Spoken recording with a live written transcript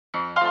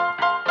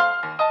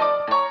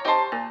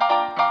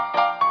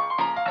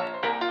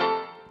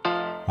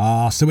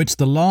So it's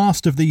the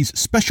last of these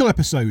special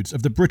episodes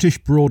of the British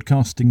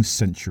Broadcasting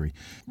Century.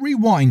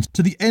 Rewind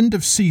to the end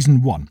of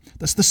Season 1.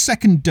 That's the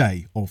second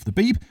day of the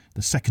Beeb,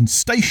 the second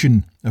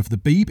station of the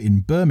Beeb in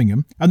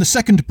Birmingham, and the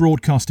second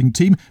broadcasting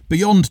team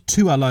beyond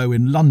 2LO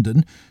in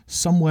London.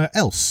 Somewhere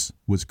else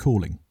was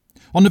calling.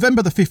 On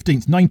November the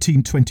 15th,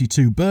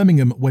 1922,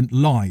 Birmingham went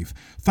live,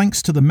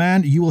 thanks to the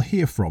man you will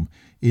hear from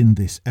in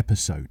this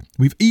episode.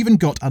 We've even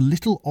got a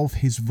little of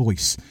his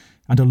voice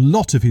and a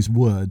lot of his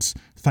words,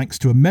 thanks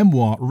to a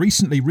memoir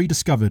recently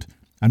rediscovered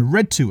and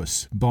read to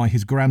us by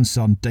his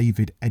grandson,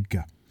 David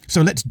Edgar.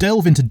 So let's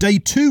delve into day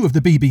 2 of the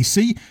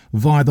BBC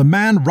via the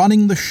man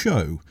running the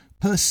show,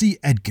 Percy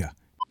Edgar,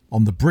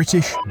 on the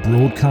British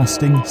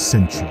Broadcasting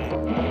Century.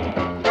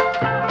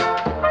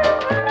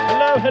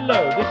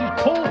 Hello, this is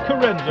Paul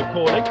Carenza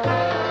calling.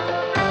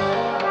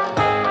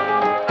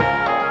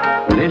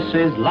 This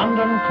is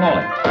London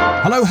Calling.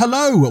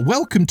 Hello.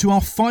 Welcome to our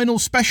final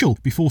special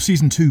before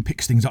Season 2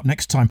 picks things up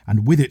next time,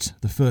 and with it,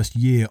 the first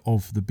year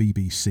of the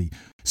BBC.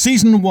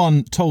 Season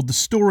 1 told the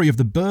story of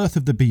the birth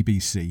of the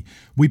BBC.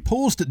 We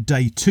paused at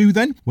day 2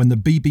 then, when the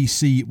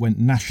BBC went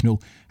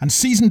national, and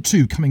Season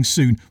 2, coming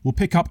soon, will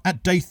pick up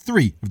at day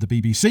 3 of the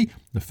BBC.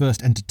 The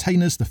first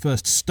entertainers, the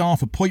first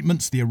staff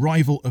appointments, the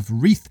arrival of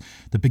Reith,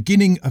 the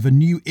beginning of a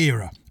new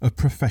era of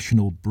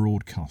professional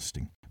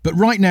broadcasting. But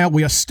right now,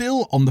 we are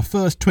still on the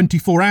first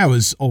 24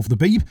 hours of the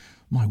Beeb.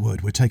 My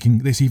word, we're taking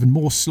this even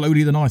more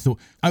slowly than I thought.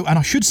 Oh, and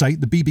I should say,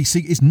 the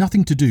BBC is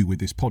nothing to do with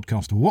this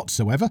podcast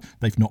whatsoever.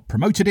 They've not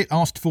promoted it,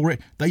 asked for it.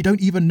 They don't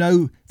even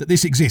know that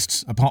this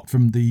exists, apart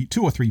from the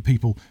 2 or 3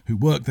 people who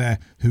work there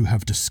who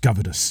have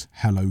discovered us.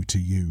 Hello to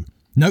you.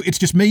 No, it's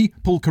just me,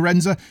 Paul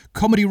Carenza,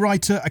 comedy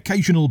writer,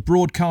 occasional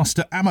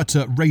broadcaster,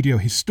 amateur radio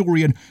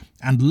historian,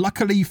 and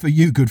luckily for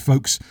you good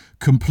folks,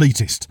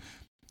 completist.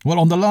 Well,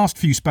 on the last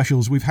few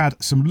specials, we've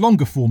had some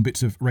longer form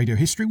bits of radio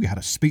history. We had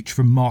a speech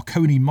from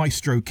Marconi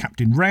maestro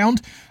Captain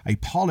Round, a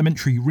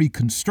parliamentary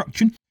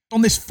reconstruction.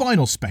 On this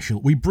final special,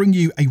 we bring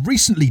you a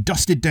recently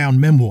dusted down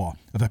memoir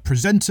of a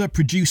presenter,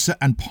 producer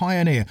and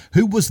pioneer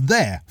who was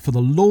there for the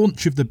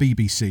launch of the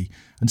BBC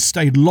and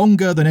stayed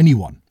longer than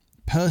anyone,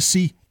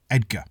 Percy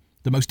Edgar,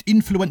 the most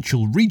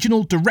influential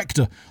regional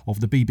director of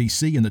the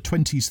BBC in the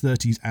 20s,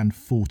 30s and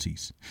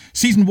 40s.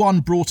 Season 1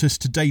 brought us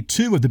to day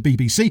 2 of the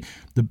BBC.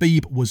 The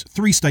Beeb was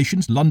 3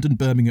 stations, London,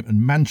 Birmingham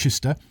and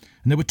Manchester,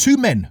 and there were 2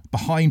 men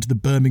behind the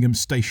Birmingham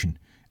station.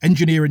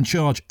 Engineer in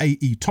charge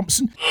A.E.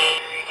 Thompson.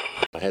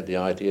 I had the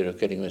idea of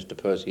getting Mr.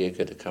 Percy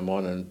Edgar to come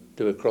on and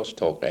do a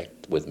crosstalk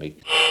act with me.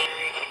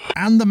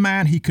 And the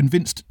man he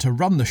convinced to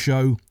run the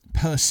show,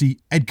 Percy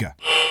Edgar.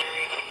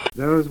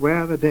 Those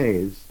were the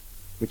days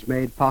which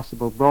made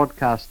possible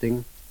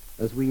broadcasting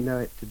as we know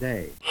it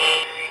today.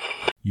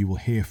 You will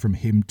hear from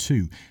him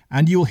too,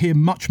 and you'll hear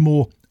much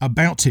more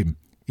about him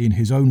in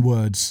his own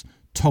words,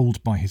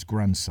 told by his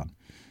grandson.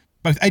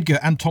 Both Edgar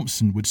and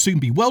Thompson would soon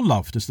be well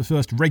loved as the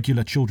first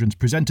regular children's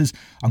presenters,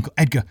 Uncle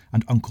Edgar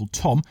and Uncle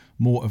Tom.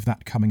 More of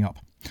that coming up.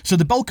 So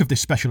the bulk of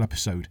this special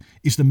episode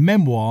is the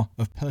memoir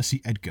of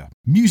Percy Edgar,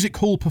 music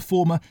hall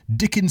performer,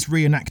 Dickens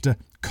reenactor,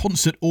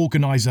 concert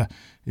organiser,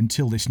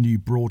 until this new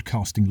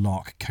broadcasting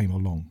lark came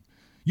along.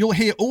 You'll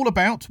hear all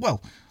about,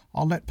 well,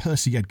 I'll let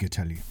Percy Edgar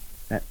tell you.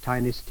 That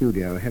tiny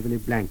studio, heavily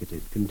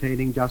blanketed,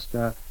 containing just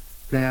a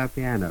player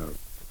piano,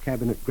 a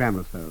cabinet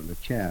gramophone, a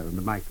chair and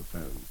a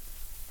microphone.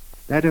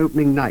 That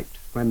opening night,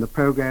 when the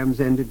programmes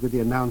ended with the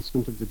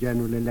announcement of the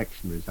general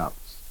election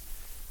results,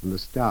 and the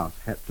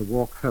staff had to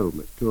walk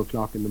home at 2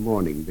 o'clock in the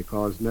morning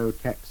because no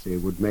taxi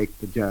would make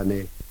the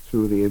journey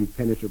through the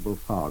impenetrable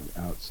fog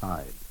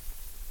outside.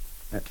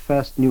 That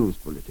first news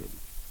bulletin,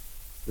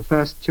 the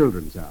first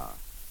children's hour,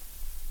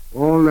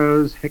 all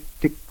those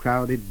hectic,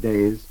 crowded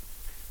days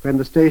when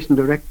the station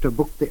director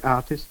booked the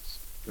artists,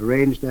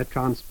 arranged their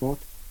transport,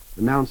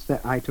 announced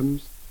their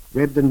items,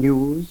 read the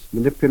news,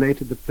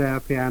 manipulated the player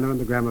piano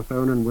and the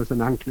gramophone, and was an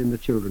uncle in the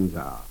children's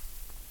hour,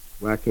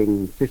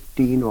 working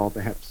 15 or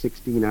perhaps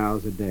 16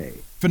 hours a day.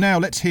 For now,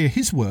 let's hear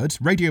his words,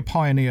 radio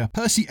pioneer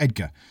Percy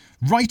Edgar,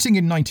 writing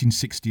in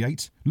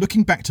 1968,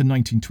 looking back to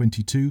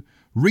 1922,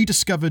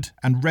 rediscovered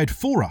and read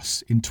for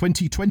us in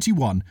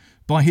 2021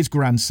 by his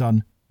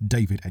grandson,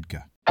 David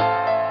Edgar.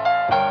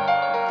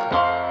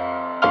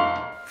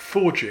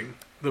 Forging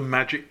the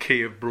magic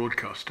key of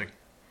broadcasting.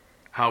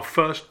 How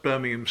first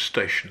Birmingham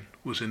station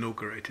was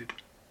inaugurated.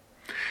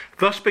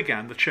 Thus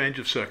began the change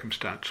of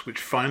circumstance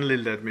which finally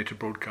led me to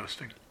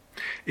broadcasting.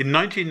 In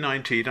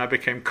 1919 I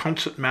became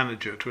concert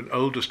manager to an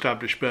old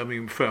established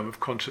Birmingham firm of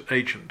concert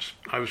agents.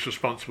 I was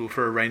responsible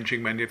for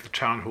arranging many of the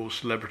town hall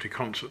celebrity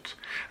concerts,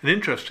 an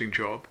interesting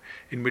job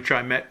in which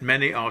I met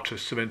many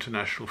artists of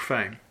international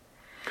fame.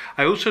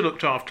 I also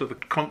looked after the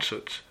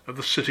concerts of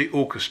the City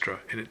Orchestra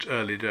in its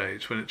early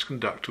days, when its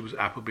conductor was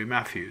Appleby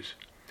Matthews.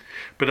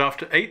 But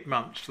after 8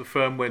 months the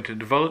firm went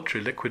into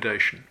voluntary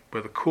liquidation,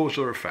 where the cause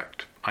or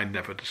effect I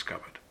never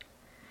discovered.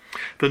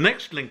 The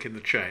next link in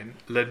the chain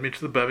led me to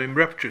the Birmingham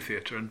Repertory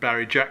Theatre and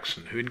Barry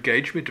Jackson, who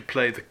engaged me to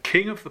play The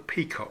King of the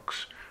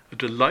Peacocks, a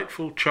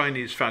delightful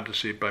Chinese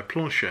fantasy by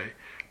Planchet,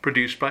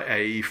 produced by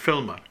A.E.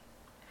 Filmer.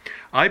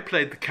 I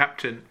played the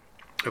captain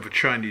of a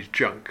Chinese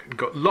junk and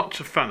got lots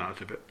of fun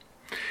out of it.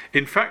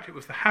 In fact, it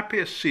was the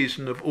happiest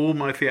season of all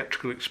my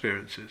theatrical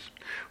experiences.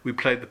 We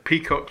played the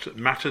Peacocks at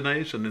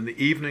matinees and in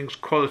the evenings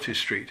Quality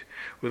Street,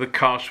 with a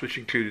cast which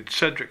included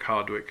Cedric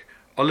Hardwicke,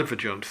 Oliver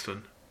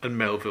Johnston and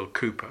Melville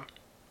Cooper.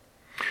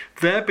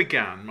 There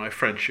began my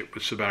friendship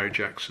with Sir Barry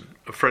Jackson,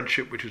 a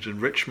friendship which has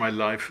enriched my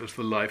life as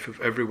the life of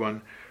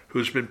everyone who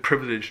has been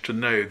privileged to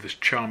know this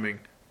charming,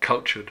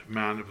 cultured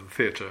man of the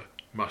theatre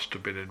must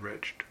have been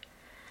enriched.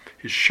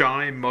 His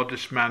shy,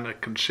 modest manner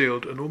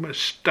concealed an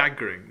almost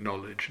staggering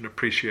knowledge and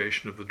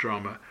appreciation of the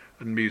drama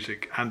and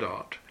music and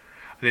art,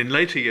 and in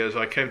later years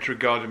I came to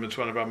regard him as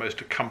one of our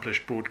most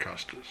accomplished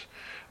broadcasters.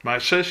 My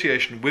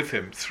association with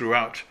him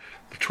throughout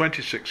the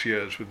 26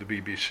 years with the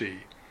BBC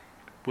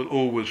will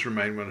always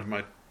remain one of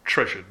my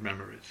treasured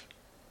memories.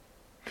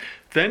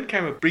 Then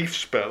came a brief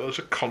spell as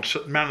a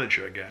concert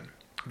manager again,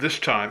 this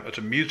time at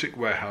a music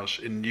warehouse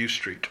in New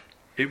Street.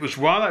 It was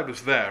while I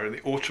was there in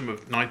the autumn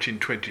of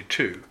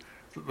 1922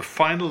 that the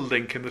final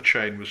link in the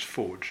chain was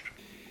forged.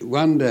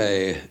 One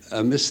day,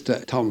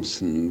 Mr.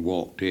 Thompson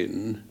walked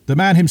in. The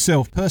man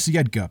himself, Percy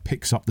Edgar,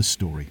 picks up the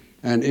story.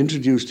 And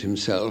introduced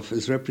himself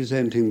as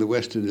representing the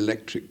Western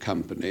Electric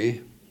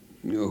Company,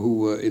 who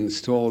were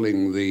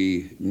installing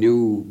the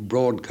new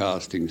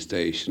broadcasting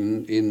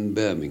station in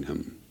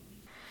Birmingham.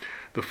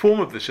 The form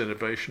of this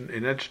innovation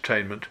in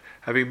entertainment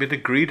having been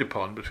agreed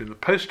upon between the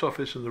post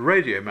office and the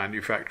radio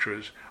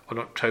manufacturers on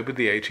October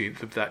the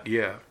 18th of that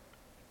year.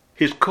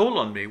 His call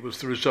on me was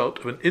the result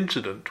of an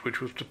incident which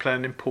was to play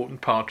an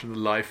important part in the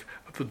life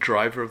of the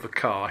driver of the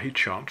car he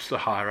chanced to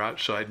hire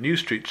outside New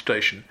Street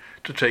Station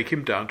to take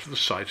him down to the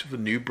site of the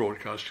new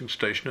broadcasting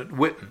station at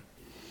Whitton.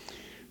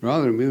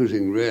 Rather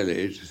amusing,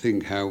 really, to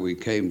think how we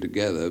came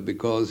together,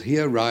 because he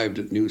arrived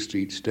at New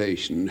Street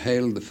Station,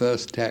 hailed the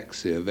first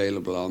taxi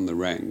available on the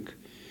rank,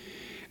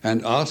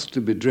 and asked to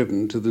be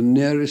driven to the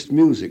nearest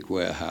music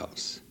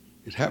warehouse.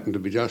 It happened to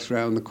be just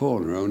round the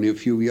corner, only a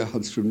few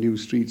yards from New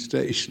Street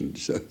Station,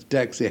 so the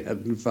taxi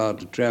hadn't far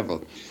to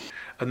travel.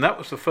 And that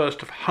was the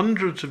first of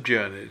hundreds of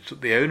journeys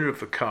that the owner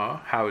of the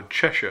car, Howard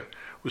Cheshire,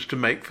 was to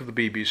make for the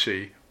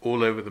BBC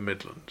all over the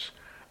Midlands,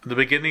 and the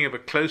beginning of a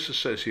close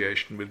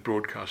association with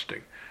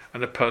broadcasting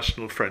and a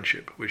personal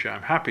friendship which I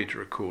am happy to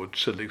record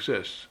still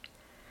exists.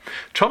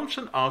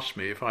 Thompson asked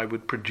me if I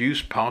would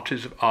produce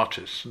parties of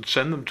artists and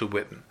send them to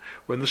Whitton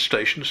when the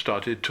station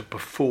started to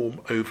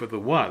perform over the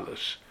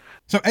wireless.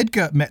 So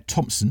Edgar met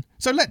Thompson.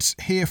 So let's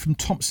hear from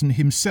Thompson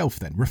himself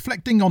then,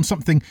 reflecting on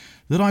something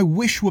that I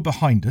wish were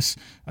behind us,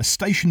 a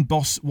station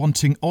boss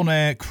wanting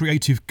on-air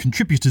creative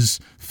contributors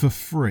for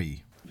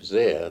free. It was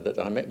there that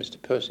I met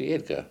Mr. Percy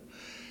Edgar,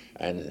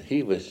 and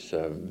he was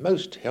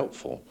most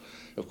helpful.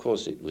 Of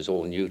course, it was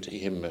all new to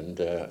him,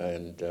 and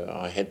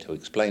I had to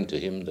explain to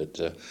him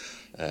that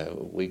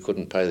we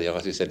couldn't pay the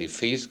artists any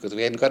fees because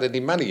we hadn't got any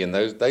money in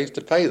those days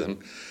to pay them.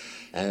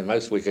 And the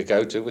most we could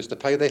go to was to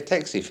pay their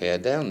taxi fare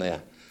down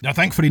there. Now,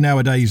 thankfully,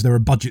 nowadays there are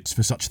budgets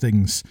for such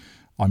things,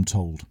 I'm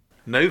told.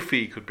 No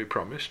fee could be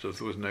promised as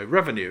there was no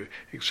revenue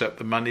except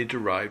the money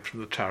derived from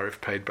the tariff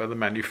paid by the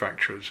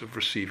manufacturers of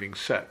receiving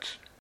sets.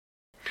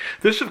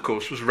 This, of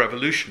course, was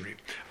revolutionary,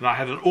 and I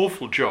had an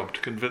awful job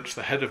to convince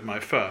the head of my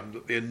firm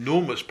that the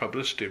enormous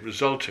publicity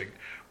resulting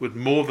would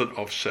more than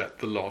offset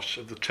the loss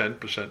of the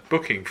 10%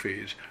 booking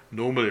fees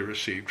normally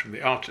received from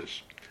the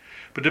artists.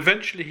 But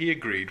eventually he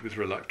agreed with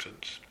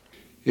reluctance.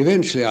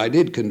 Eventually I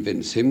did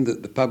convince him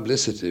that the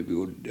publicity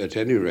would, at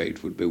any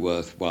rate, would be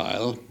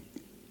worthwhile,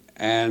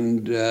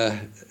 and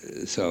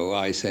so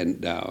I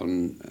sent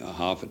down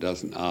half a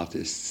dozen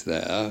artists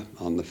there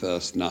on the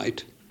first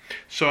night.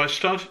 So I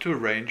started to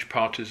arrange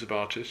parties of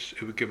artists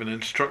who were given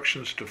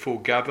instructions to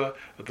foregather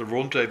at the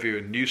rendezvous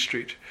in New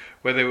Street,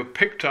 where they were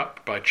picked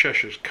up by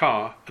Cheshire's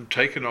car and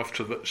taken off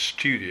to the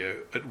studio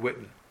at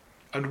Whitton.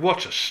 And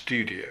what a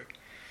studio!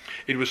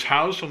 It was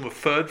housed on the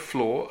third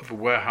floor of a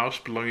warehouse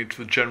belonging to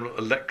the General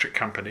Electric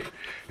Company,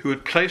 who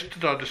had placed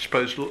at our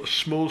disposal a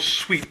small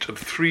suite of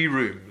 3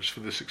 rooms for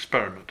this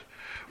experiment.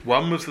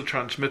 One was the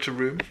transmitter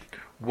room,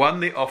 one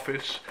the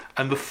office,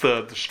 and the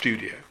third the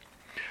studio.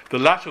 The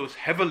latter was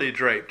heavily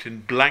draped in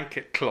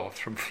blanket cloth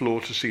from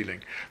floor to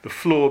ceiling, the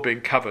floor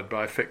being covered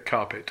by a thick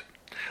carpet.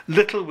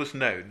 Little was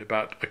known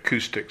about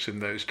acoustics in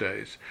those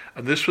days,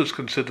 and this was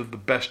considered the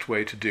best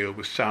way to deal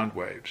with sound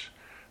waves.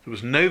 There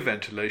was no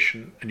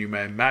ventilation, and you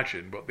may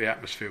imagine what the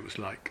atmosphere was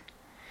like.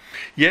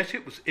 Yet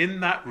it was in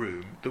that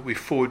room that we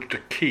forged a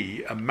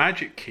key, a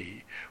magic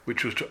key,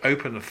 which was to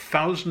open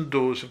 1,000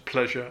 doors of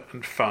pleasure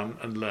and fun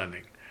and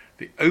learning,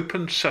 the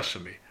open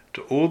sesame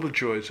to all the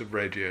joys of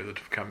radio that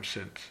have come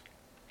since.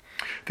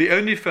 The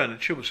only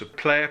furniture was a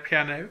player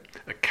piano,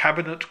 a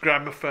cabinet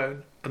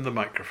gramophone, and the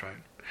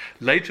microphone.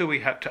 Later we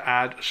had to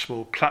add a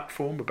small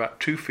platform about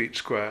 2 feet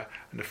square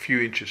and a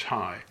few inches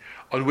high,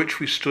 on which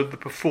we stood the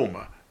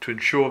performer to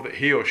ensure that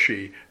he or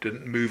she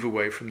didn't move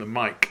away from the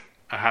mic,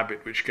 a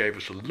habit which gave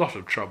us a lot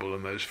of trouble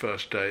in those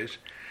first days.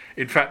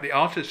 In fact, the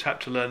artists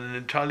had to learn an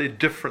entirely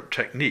different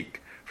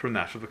technique from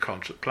that of the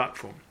concert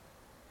platform.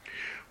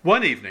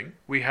 One evening,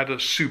 we had a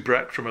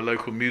soubrette from a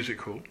local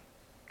music hall.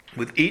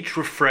 With each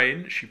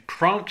refrain, she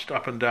pranced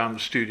up and down the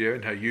studio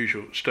in her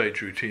usual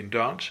stage routine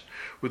dance,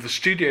 with the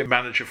studio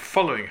manager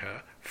following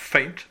her,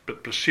 faint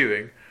but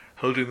pursuing,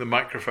 holding the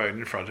microphone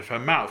in front of her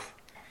mouth.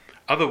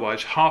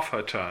 Otherwise, half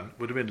her turn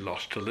would have been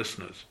lost to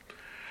listeners.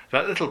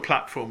 That little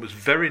platform was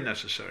very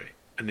necessary,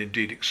 and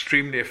indeed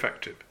extremely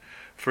effective,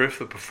 for if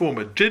the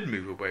performer did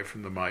move away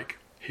from the mic,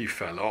 he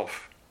fell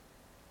off.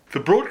 The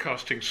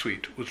broadcasting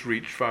suite was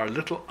reached via a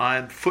little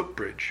iron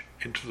footbridge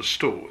into the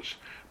stores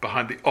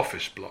behind the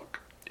office block.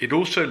 It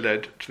also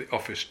led to the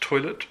office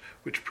toilet,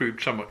 which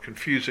proved somewhat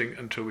confusing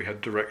until we had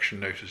direction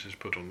notices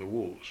put on the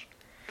walls.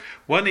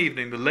 One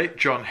evening, the late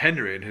John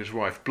Henry and his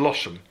wife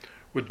Blossom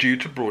were due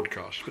to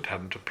broadcast but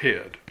hadn't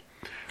appeared.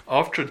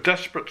 After a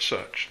desperate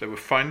search, they were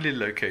finally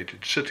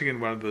located sitting in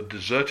one of the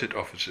deserted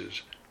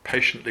offices,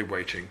 patiently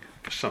waiting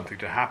for something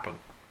to happen.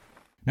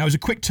 Now, it was a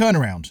quick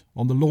turnaround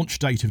on the launch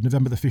date of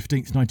November the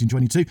 15th,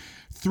 1922.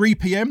 3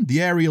 p.m,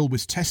 the aerial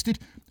was tested.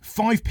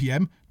 5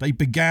 p.m, they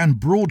began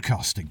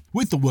broadcasting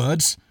with the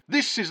words,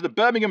 This is the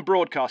Birmingham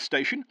Broadcast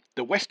Station,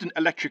 the Western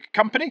Electric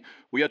Company.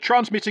 We are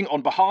transmitting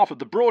on behalf of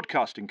the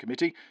Broadcasting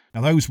Committee.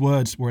 Now, those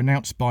words were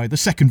announced by the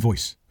second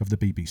voice of the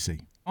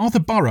BBC. Arthur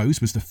Burrows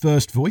was the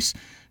first voice.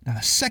 Now,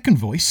 the second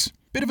voice,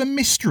 bit of a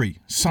mystery,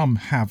 some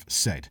have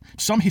said.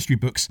 Some history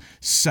books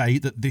say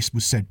that this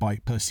was said by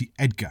Percy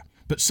Edgar.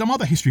 But some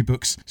other history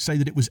books say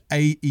that it was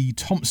A.E.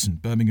 Thompson,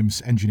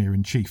 Birmingham's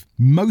engineer-in-chief.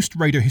 Most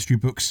radio history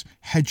books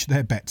hedge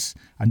their bets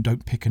and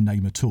don't pick a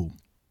name at all.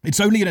 It's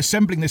only in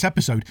assembling this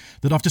episode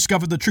that I've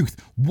discovered the truth.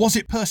 Was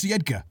it Percy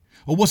Edgar?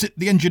 Or was it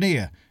the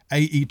engineer,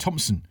 A.E.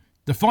 Thompson?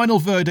 The final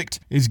verdict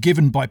is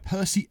given by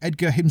Percy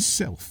Edgar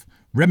himself,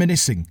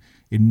 reminiscing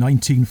in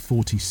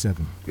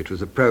 1947. It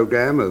was a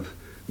programme of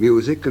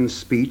music and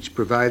speech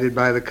provided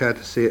by the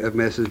courtesy of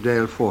Messrs.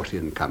 Dale Forty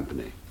and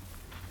Company.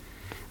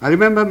 I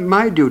remember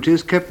my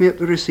duties kept me at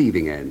the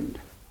receiving end.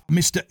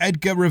 Mr.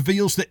 Edgar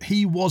reveals that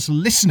he was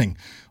listening,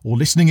 or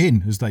listening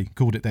in, as they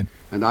called it then.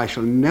 And I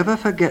shall never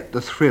forget the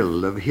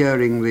thrill of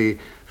hearing the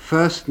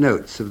first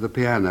notes of the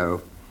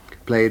piano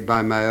played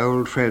by my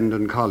old friend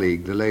and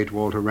colleague, the late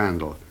Walter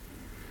Randall,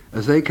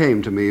 as they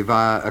came to me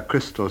via a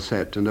crystal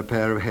set and a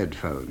pair of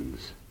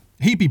headphones.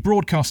 He'd be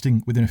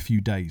broadcasting within a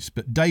few days,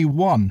 but day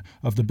one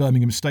of the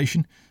Birmingham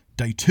station,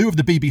 day two of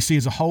the BBC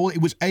as a whole,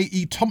 it was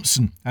A.E.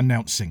 Thompson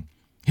announcing.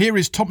 Here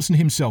is Thompson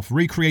himself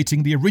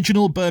recreating the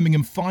original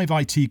Birmingham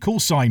 5IT call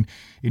sign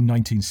in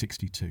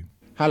 1962.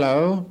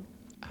 Hello,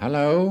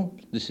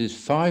 this is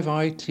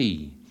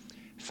 5IT.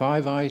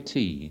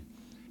 5IT.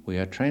 We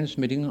are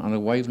transmitting on a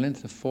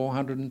wavelength of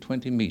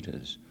 420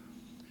 metres,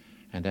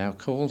 and our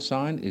call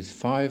sign is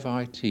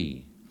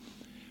 5IT.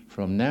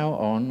 From now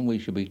on, we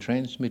shall be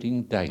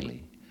transmitting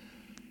daily.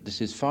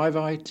 This is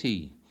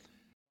 5IT.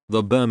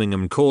 The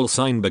Birmingham call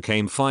sign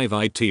became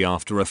 5IT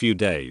after a few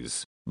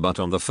days.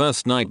 But on the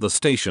first night the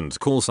station's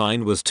call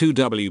sign was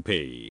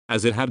 2WP,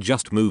 as it had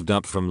just moved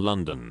up from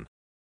London.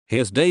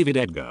 Here's David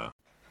Edgar.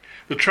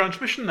 The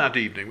transmission that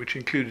evening, which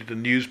included a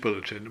news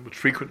bulletin and was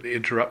frequently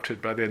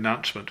interrupted by the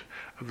announcement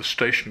of the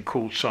station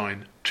call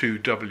sign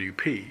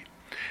 2WP,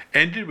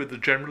 ended with the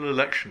general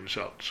election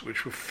results,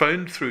 which were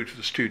phoned through to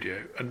the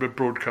studio and were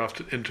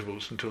broadcast at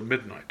intervals until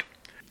midnight.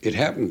 It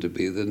happened to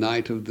be the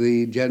night of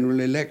the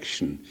general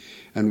election,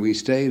 and we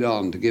stayed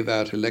on to give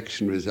out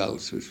election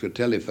results, which were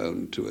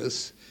telephoned to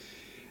us,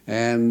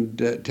 and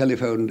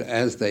telephoned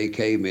as they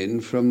came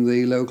in from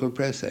the local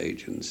press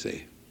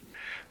agency.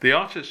 The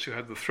artists who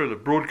had the thrill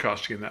of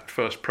broadcasting in that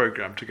first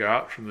programme to go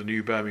out from the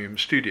new Birmingham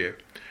studio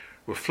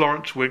were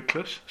Florence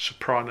Winkless,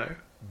 soprano,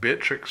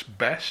 Beatrix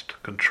Best,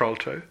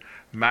 contralto,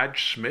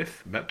 Madge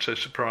Smith,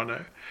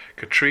 mezzo-soprano,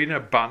 Katrina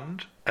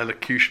Bund,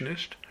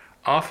 elocutionist,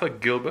 Arthur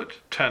Gilbert,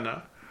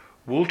 tenor,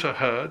 Walter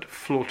Hurd,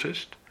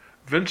 flautist,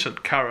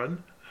 Vincent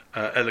Curran,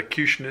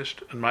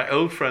 elocutionist, and my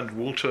old friend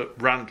Walter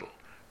Randall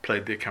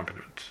played the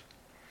accompaniments.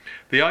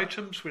 The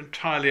items were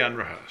entirely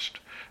unrehearsed.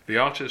 The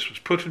artist was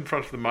put in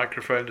front of the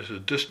microphone at a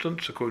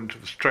distance according to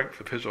the strength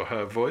of his or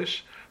her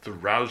voice, the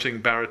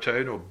rousing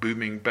baritone or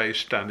booming bass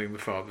standing the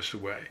farthest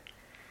away.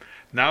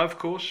 Now, of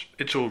course,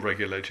 it's all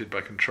regulated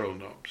by control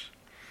knobs.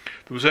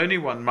 There was only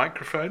one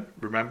microphone,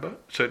 remember,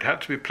 so it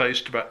had to be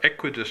placed about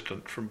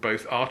equidistant from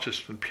both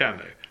artist and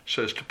piano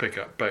so as to pick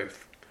up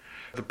both.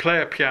 The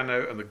player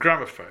piano and the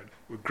gramophone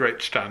were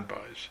great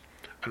standbys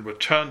and were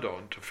turned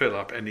on to fill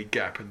up any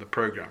gap in the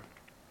programme.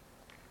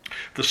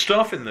 The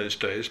staff in those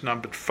days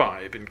numbered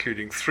 5,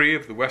 including 3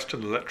 of the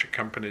Western Electric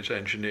Company's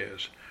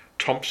engineers,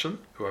 Thompson,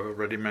 who I've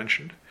already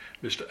mentioned,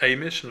 Mr.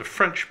 Amis, and a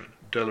Frenchman,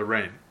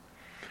 Delaraine.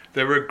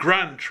 They were a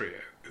grand trio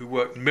who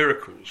worked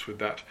miracles with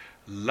that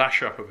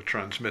lash-up of a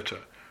transmitter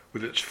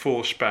with its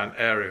 4-span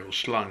aerial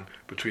slung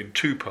between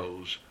 2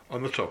 poles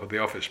on the top of the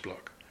office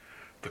block.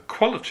 The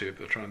quality of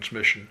the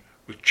transmission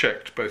was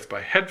checked both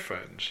by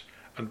headphones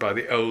and by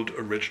the old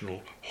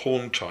original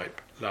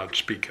horn-type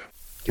loudspeaker.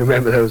 Do you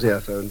remember those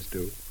earphones,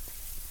 too?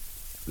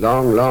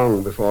 Long,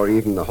 long before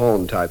even the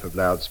horn type of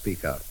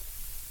loudspeaker.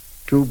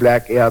 2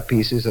 black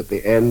earpieces at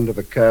the end of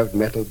a curved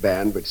metal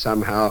band which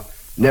somehow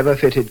never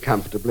fitted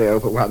comfortably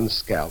over one's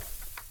scalp.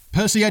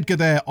 Percy Edgar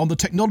there on the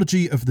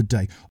technology of the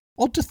day.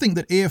 Odd to think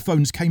that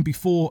earphones came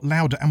before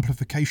louder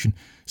amplification.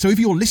 So if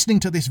you're listening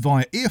to this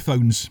via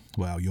earphones,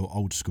 well, you're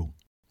old school.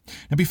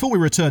 Now, before we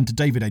return to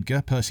David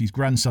Edgar, Percy's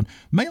grandson,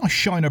 may I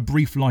shine a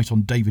brief light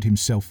on David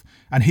himself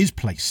and his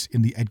place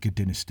in the Edgar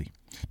dynasty.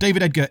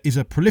 David Edgar is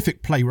a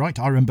prolific playwright.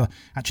 I remember,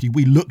 actually,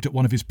 we looked at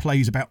one of his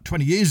plays about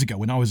 20 years ago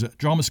when I was at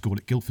drama school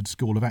at Guildford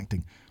School of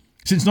Acting.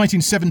 Since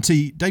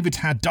 1970, David's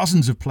had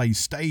dozens of plays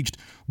staged,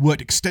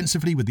 worked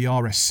extensively with the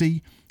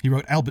RSC. He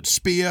wrote Albert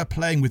Speer,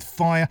 Playing with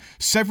Fire.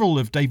 Several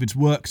of David's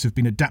works have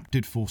been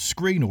adapted for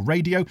screen or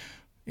radio.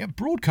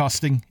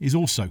 Broadcasting is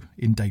also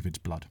in David's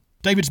blood.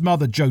 David's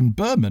mother, Joan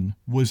Berman,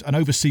 was an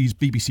overseas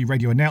BBC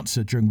radio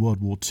announcer during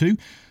World War II,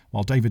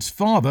 while David's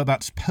father,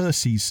 that's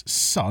Percy's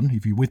son,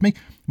 if you're with me,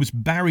 was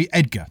Barry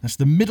Edgar. That's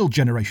the middle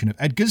generation of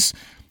Edgars.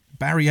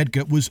 Barry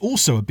Edgar was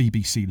also a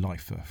BBC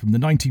lifer from the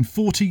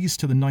 1940s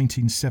to the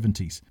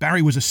 1970s.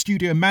 Barry was a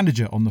studio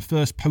manager on the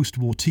first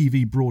post-war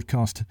TV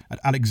broadcast at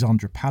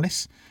Alexandra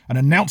Palace, an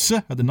announcer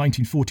at the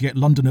 1948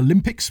 London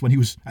Olympics when he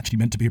was actually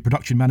meant to be a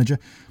production manager.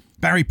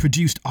 Barry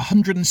produced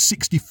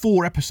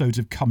 164 episodes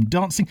of Come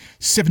Dancing,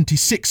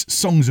 76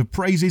 songs of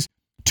praises,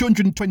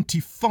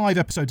 225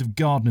 episodes of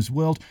Gardener's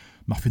World,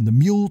 Muffin the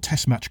Mule,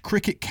 Test Match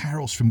Cricket,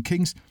 Carols from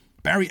Kings.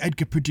 Barry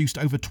Edgar produced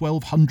over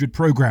 1,200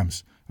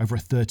 programmes over a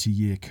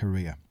 30-year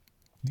career.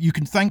 You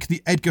can thank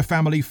the Edgar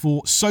family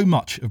for so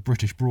much of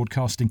British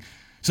broadcasting,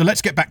 so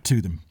let's get back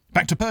to them.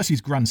 Back to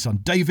Percy's grandson,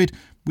 David,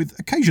 with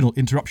occasional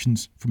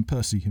interruptions from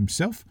Percy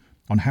himself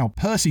on how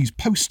Percy's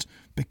post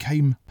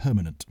became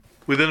permanent.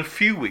 Within a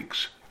few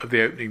weeks of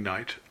the opening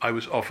night, I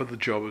was offered the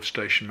job of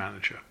station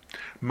manager.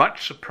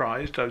 Much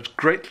surprised, I was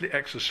greatly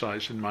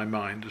exercised in my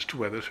mind as to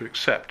whether to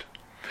accept.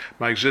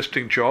 My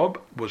existing job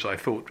was, I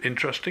thought,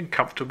 interesting,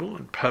 comfortable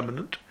and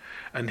permanent,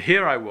 and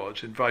here I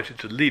was invited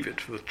to leave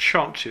it for the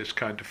chanciest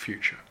kind of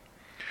future.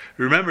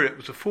 Remember, it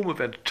was a form of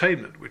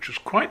entertainment which was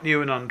quite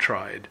new and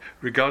untried,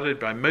 regarded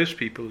by most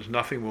people as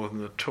nothing more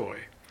than a toy,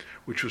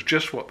 which was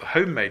just what the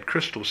homemade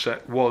crystal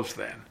set was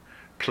then,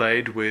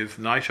 played with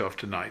night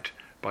after night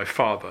by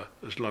father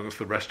as long as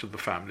the rest of the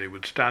family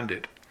would stand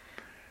it.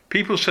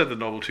 People said the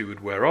novelty would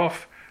wear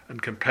off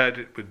and compared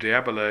it with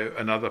Diabolo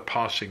and other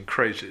passing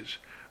crazes,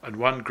 and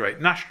one great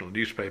national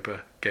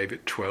newspaper gave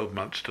it 12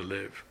 months to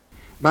live.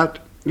 But,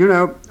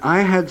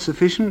 I had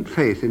sufficient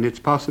faith in its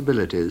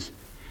possibilities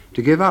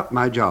to give up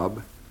my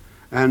job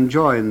and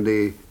join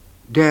the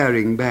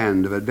daring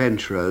band of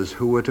adventurers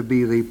who were to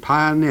be the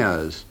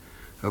pioneers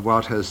of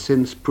what has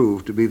since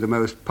proved to be the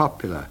most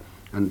popular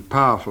and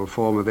powerful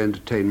form of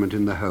entertainment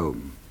in the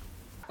home.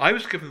 I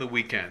was given the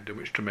weekend in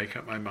which to make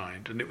up my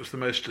mind, and it was the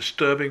most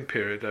disturbing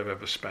period I've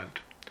ever spent.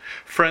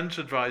 Friends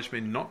advised me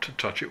not to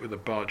touch it with a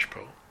barge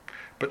pole,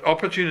 but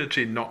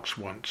opportunity knocks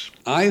once.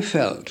 I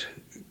felt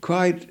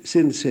quite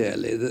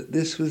sincerely that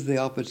this was the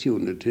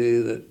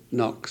opportunity that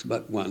knocks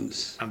but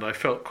once. And I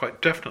felt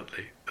quite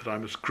definitely that I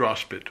must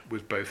grasp it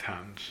with both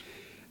hands.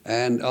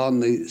 And on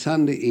the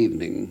Sunday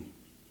evening,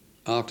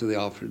 after the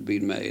offer had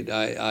been made,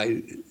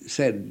 I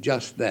said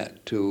just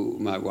that to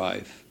my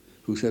wife,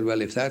 who said,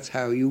 well, if that's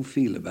how you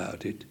feel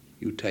about it,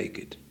 you take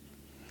it.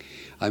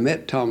 I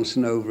met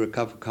Thompson over a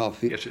cup of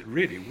coffee. Yes, it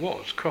really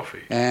was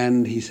coffee.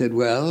 And he said,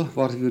 well,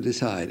 what have you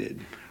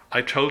decided?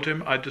 I told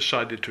him I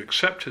decided to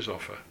accept his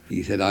offer.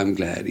 He said, I'm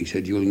glad. He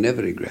said, you'll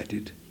never regret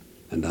it.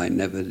 And I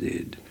never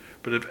did.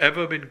 But have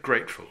ever been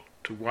grateful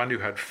to one who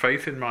had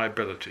faith in my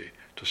ability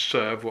to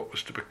serve what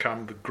was to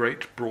become the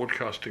great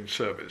broadcasting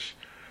service,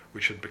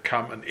 which had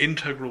become an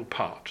integral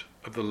part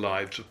of the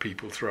lives of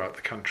people throughout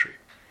the country.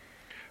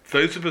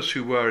 Those of us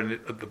who were in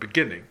it at the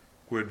beginning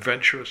were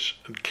adventurous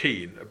and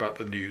keen about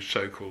the new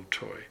so-called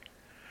toy.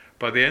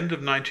 By the end of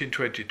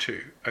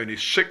 1922, only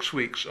 6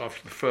 weeks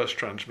after the first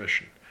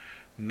transmission,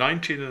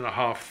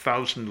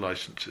 19,500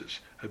 licenses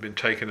had been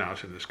taken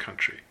out in this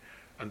country,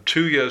 and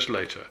 2 years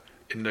later,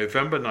 in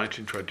November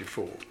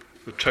 1924,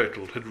 the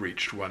total had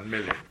reached 1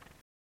 million.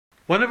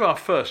 One of our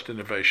first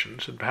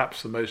innovations, and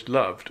perhaps the most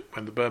loved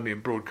when the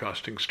Birmingham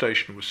Broadcasting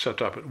Station was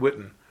set up at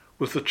Whitton,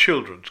 was the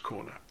Children's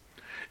Corner.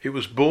 It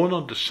was born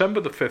on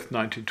December the 5th,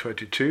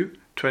 1922,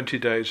 20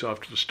 days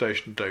after the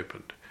station had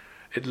opened.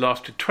 It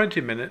lasted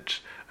 20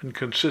 minutes and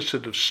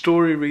consisted of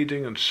story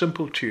reading and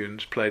simple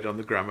tunes played on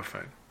the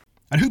gramophone.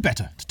 And who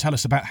better to tell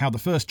us about how the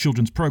first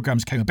children's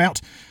programmes came about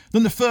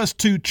than the first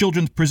two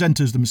children's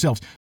presenters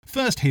themselves?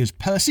 First, here's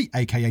Percy,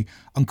 a.k.a.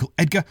 Uncle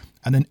Edgar,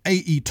 and then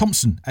A.E.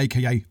 Thompson,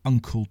 a.k.a.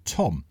 Uncle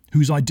Tom,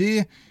 whose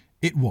idea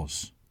it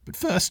was. But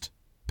first,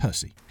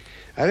 Percy.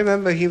 I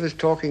remember he was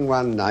talking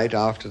one night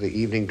after the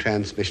evening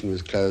transmission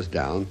was closed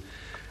down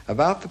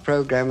about the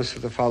programmes for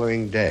the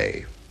following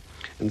day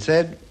and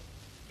said,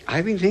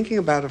 I've been thinking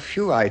about a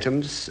few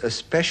items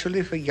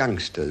especially for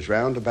youngsters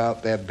round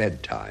about their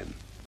bedtime.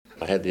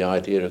 I had the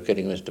idea of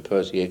getting Mr.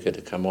 Percy Edgar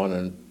to come on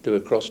and do a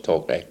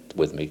crosstalk act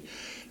with me,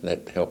 and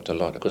that helped a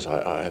lot because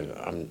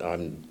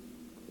I'm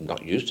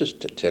not used to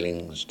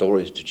telling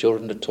stories to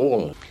children at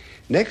all.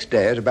 Next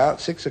day at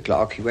about 6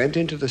 o'clock he went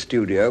into the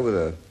studio with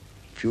a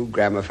few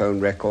gramophone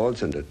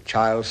records and a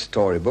child's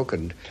storybook,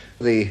 and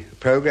the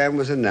programme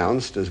was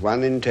announced as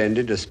one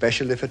intended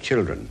especially for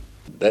children.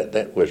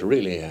 That was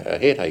really a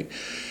headache,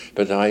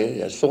 but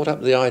I thought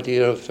up the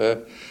idea of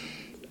a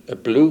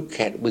blue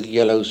cat with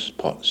yellow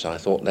spots. I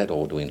thought that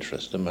ought to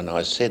interest them, and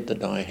I said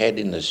that I had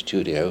in the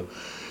studio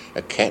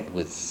a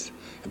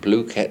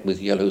blue cat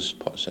with yellow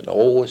spots, and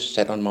always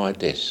sat on my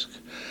desk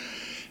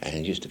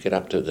and used to get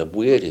up to the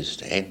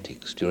weirdest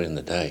antics during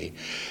the day,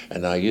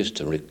 and I used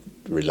to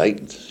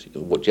relate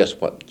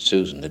just what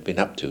Susan had been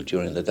up to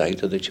during the day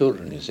to the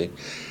children, you see,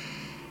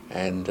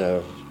 and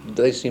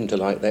they seemed to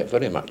like that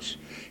very much,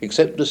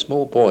 except the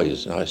small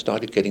boys. And I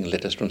started getting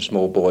letters from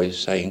small boys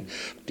saying,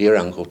 "Dear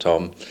Uncle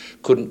Tom,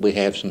 couldn't we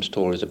have some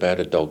stories about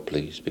a dog,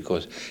 please,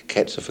 because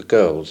cats are for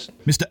girls."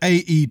 Mr.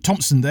 A.E.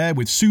 Thompson there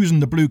with Susan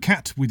the Blue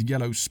Cat with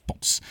Yellow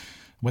Spots.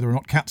 Whether or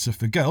not cats are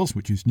for girls,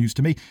 which is news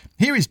to me,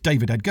 here is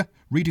David Edgar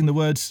reading the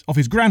words of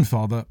his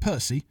grandfather,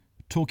 Percy,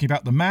 talking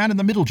about the man in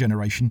the middle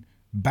generation,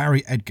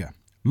 Barry Edgar.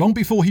 Long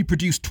before he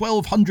produced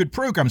 1,200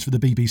 programmes for the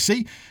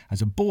BBC,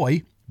 as a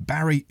boy,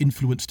 Barry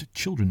influenced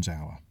Children's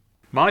Hour.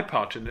 My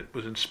part in it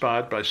was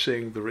inspired by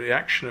seeing the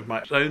reaction of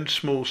my own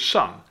small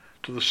son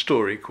to the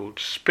story called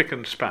Spick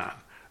and Span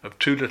of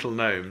two little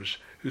gnomes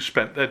who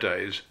spent their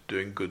days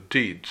doing good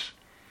deeds.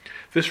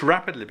 This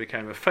rapidly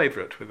became a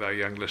favourite with our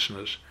young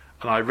listeners,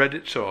 and I read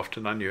it so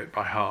often I knew it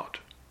by heart.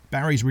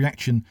 Barry's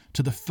reaction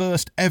to the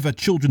first ever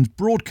children's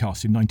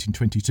broadcast in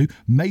 1922,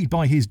 made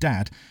by his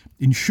dad,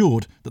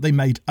 ensured that they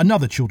made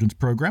another children's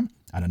programme,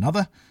 and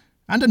another,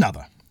 and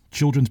another.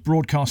 Children's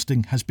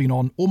broadcasting has been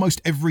on almost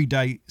every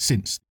day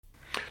since.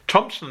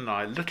 Thompson and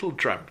I little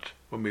dreamt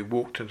when we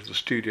walked into the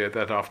studio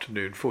that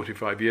afternoon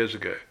 45 years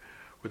ago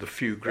with a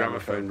few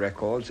gramophone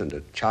records and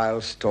a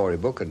child's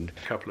storybook and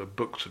a couple of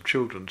books of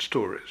children's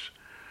stories,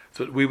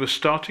 that we were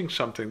starting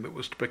something that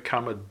was to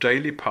become a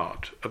daily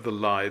part of the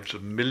lives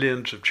of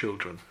millions of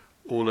children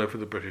all over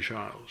the British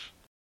Isles.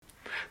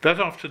 That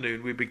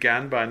afternoon we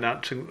began by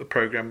announcing that the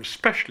programme was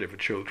specially for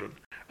children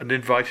and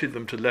invited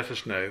them to let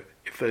us know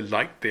if they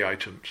liked the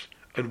items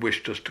and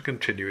wished us to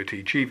continue it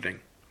each evening.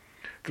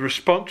 The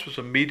response was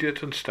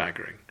immediate and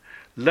staggering.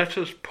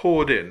 Letters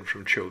poured in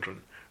from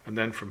children and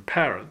then from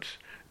parents,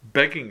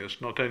 begging us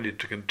not only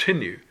to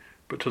continue,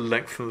 but to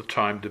lengthen the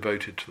time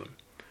devoted to them.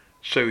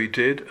 So we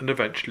did, and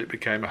eventually it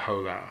became a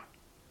whole hour.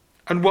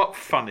 And what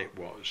fun it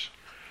was!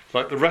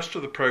 Like the rest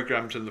of the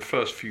programmes in the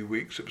first few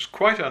weeks, it was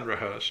quite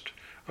unrehearsed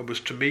and was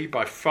to me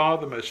by far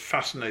the most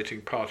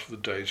fascinating part of the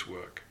day's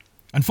work.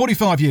 And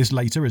 45 years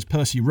later, as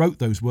Percy wrote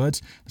those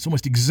words, that's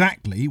almost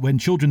exactly when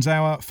Children's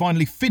Hour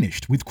finally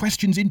finished, with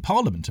questions in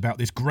Parliament about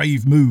this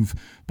grave move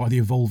by the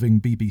evolving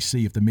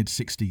BBC of the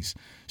mid-60s,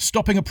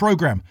 stopping a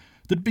programme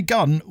that had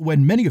begun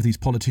when many of these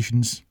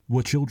politicians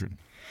were children.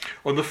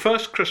 On the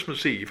first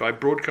Christmas Eve, I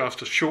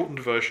broadcast a shortened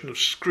version of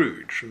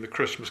Scrooge from the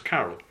Christmas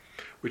Carol,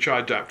 which I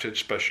adapted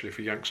specially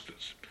for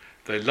youngsters.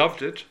 They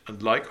loved it,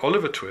 and like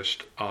Oliver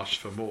Twist, asked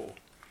for more.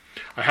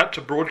 I had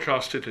to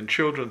broadcast it in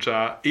Children's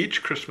Hour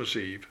each Christmas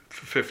Eve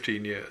for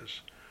 15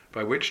 years,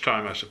 by which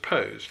time I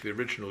suppose the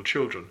original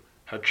children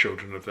had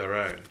children of their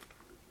own.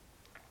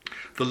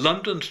 The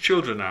London's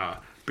Children's Hour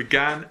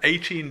began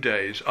 18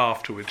 days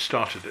after we'd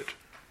started it,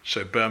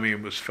 so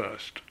Birmingham was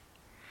first.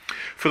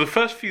 For the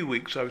first few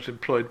weeks I was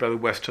employed by the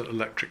Western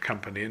Electric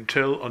Company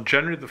until, on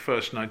January the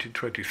 1st,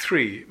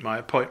 1923, my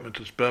appointment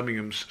as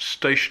Birmingham's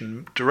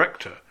station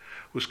director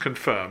was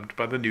confirmed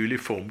by the newly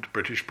formed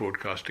British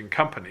Broadcasting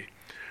Company,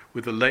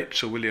 with the late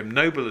Sir William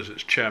Noble as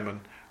its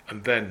chairman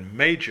and then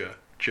Major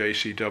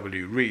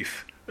J.C.W.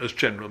 Reith as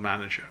general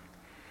manager.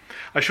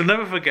 I shall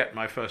never forget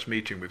my first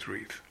meeting with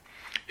Reith.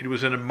 It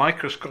was in a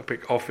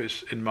microscopic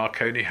office in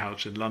Marconi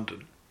House in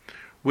London.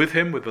 With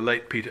him were the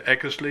late Peter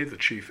Eckersley, the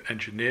chief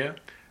engineer,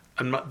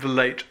 and the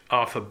late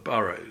Arthur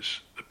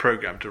Burrows, the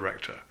programme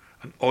director,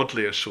 an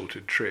oddly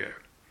assorted trio.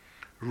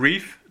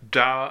 Reith,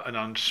 dour and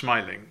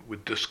unsmiling,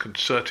 with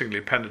disconcertingly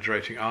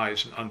penetrating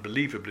eyes and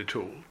unbelievably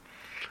tall.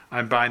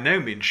 I'm by no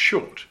means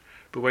short,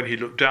 but when he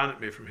looked down at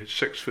me from his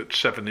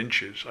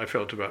 6'7", I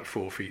felt about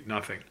 4 feet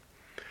nothing.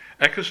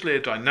 Eckersley, a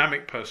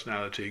dynamic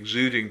personality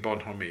exuding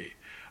bonhomie,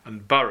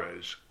 and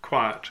Burrows,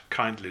 quiet,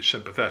 kindly,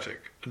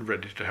 sympathetic, and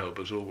ready to help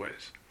as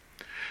always.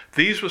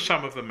 These were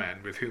some of the men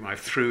with whom I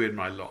threw in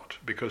my lot,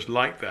 because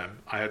like them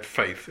I had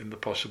faith in the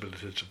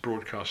possibilities of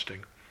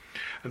broadcasting,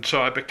 and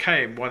so I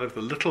became one of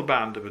the little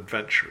band of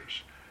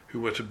adventurers who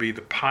were to be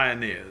the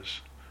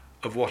pioneers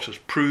of what has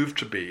proved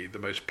to be the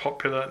most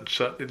popular and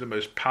certainly the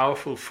most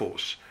powerful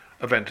force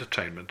of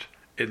entertainment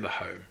in the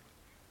home.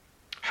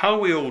 How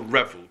we all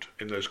revelled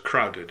in those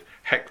crowded,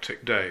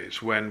 hectic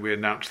days when we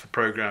announced the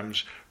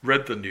programmes,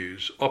 read the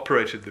news,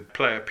 operated the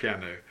player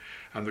piano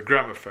and the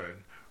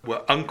gramophone,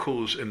 were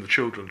uncles in the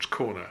children's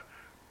corner,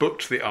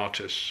 booked the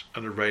artists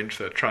and arranged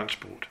their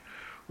transport,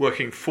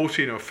 working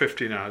 14 or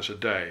 15 hours a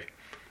day,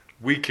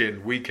 week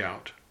in, week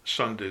out,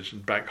 Sundays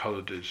and bank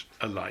holidays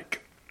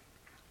alike.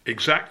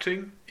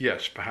 Exacting?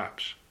 Yes,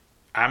 perhaps.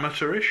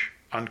 Amateurish?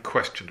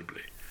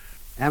 Unquestionably.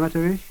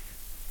 Amateurish?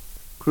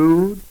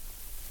 Crude?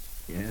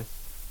 Yes,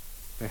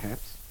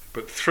 perhaps.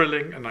 but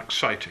thrilling and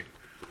exciting.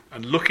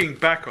 And looking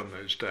back on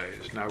those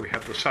days, now we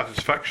have the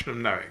satisfaction of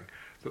knowing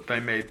that they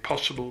made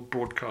possible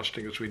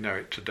broadcasting as we know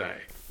it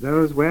today.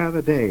 Those were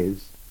the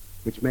days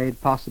which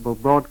made possible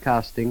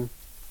broadcasting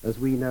as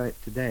we know it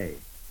today.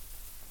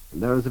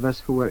 And those of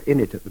us who were in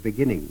it at the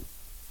beginning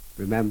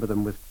remember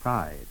them with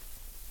pride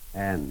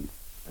and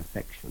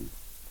affection.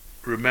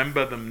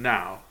 Remember them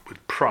now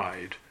with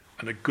pride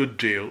and a good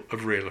deal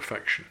of real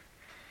affection.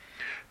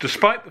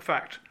 Despite the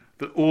fact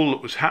that all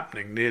that was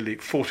happening nearly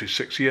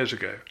 46 years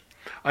ago,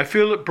 I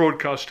feel that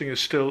broadcasting is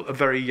still a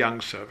very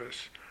young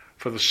service,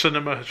 for the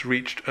cinema has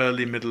reached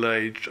early middle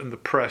age and the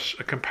press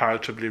a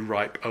comparatively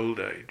ripe old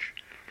age.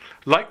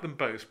 Like them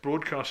both,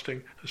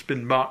 broadcasting has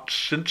been marked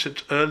since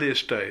its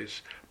earliest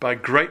days by a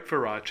great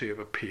variety of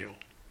appeal.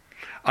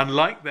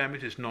 Unlike them,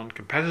 it is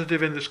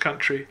non-competitive in this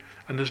country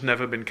and has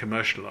never been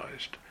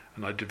commercialised,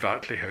 and I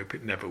devoutly hope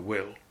it never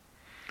will.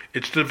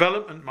 Its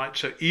development might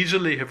so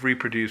easily have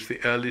reproduced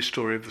the early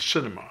story of the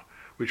cinema,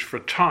 which for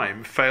a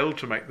time failed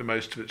to make the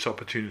most of its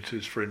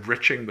opportunities for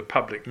enriching the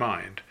public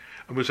mind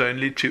and was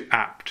only too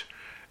apt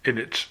in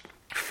its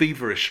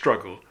feverish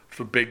struggle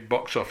for big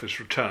box office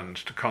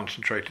returns to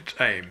concentrate its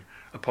aim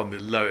upon the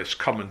lowest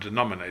common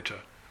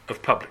denominator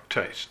of public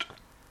taste.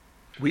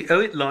 We owe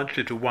it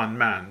largely to one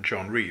man,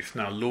 John Reith,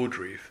 now Lord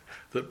Reith,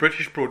 that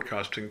British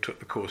broadcasting took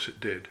the course it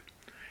did.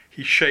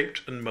 He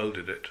shaped and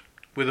moulded it.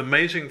 With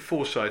amazing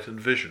foresight and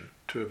vision,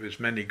 two of his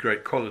many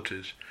great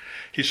qualities,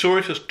 he saw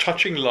it as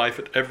touching life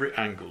at every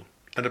angle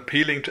and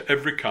appealing to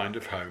every kind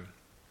of home.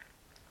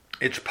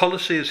 Its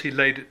policy as he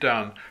laid it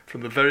down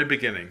from the very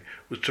beginning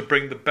was to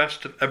bring the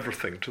best of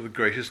everything to the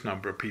greatest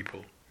number of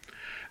people.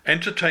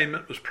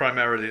 Entertainment was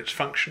primarily its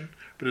function,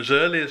 but as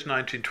early as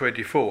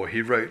 1924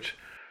 he wrote,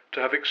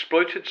 "To have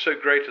exploited so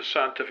great a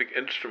scientific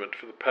instrument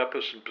for the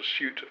purpose and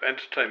pursuit of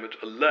entertainment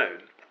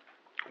alone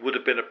would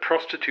have been a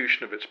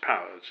prostitution of its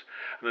powers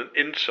and an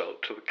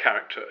insult to the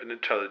character and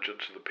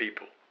intelligence of the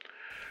people."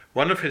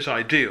 One of his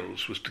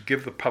ideals was to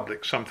give the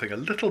public something a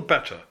little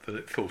better than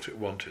it thought it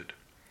wanted.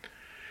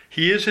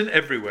 He is in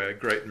every way a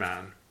great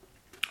man.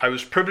 I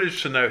was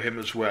privileged to know him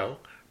as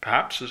well,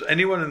 perhaps as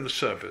anyone in the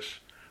service,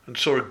 and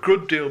saw a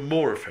good deal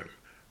more of him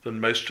than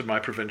most of my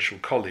provincial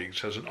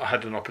colleagues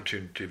had an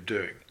opportunity of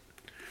doing.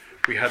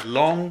 We had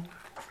long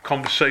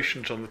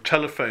conversations on the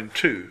telephone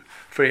too,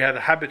 for he had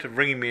a habit of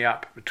ringing me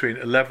up between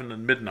 11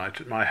 and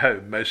midnight at my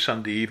home most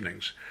Sunday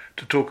evenings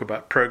to talk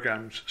about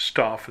programmes,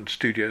 staff and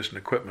studios and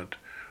equipment,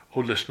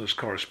 or listeners'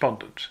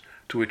 correspondence,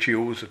 to which he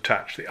always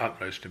attached the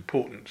utmost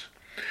importance,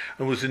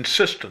 and was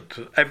insistent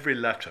that every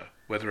letter,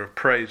 whether of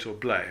praise or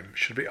blame,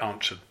 should be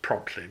answered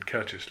promptly and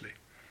courteously.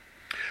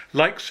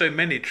 Like so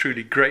many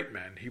truly great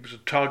men, he was a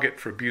target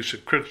for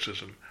abusive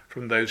criticism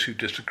from those who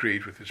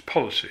disagreed with his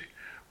policy,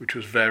 which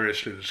was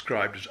variously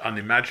described as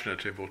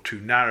unimaginative or too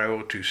narrow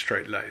or too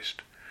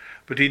straight-laced.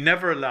 But he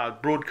never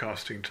allowed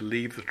broadcasting to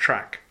leave the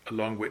track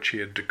along which he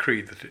had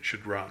decreed that it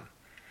should run.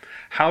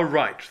 How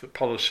right that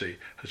policy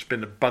has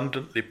been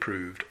abundantly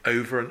proved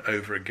over and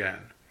over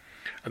again,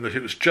 and that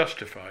it was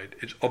justified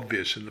is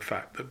obvious in the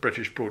fact that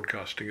British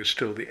broadcasting is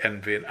still the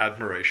envy and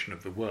admiration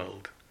of the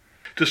world.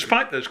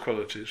 Despite those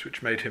qualities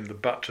which made him the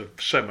butt of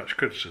so much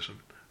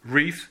criticism,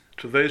 Reith,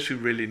 to those who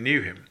really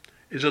knew him,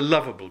 is a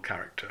lovable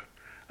character,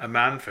 a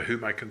man for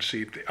whom I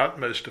conceived the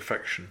utmost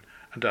affection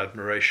and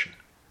admiration.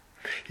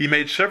 He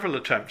made several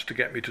attempts to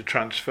get me to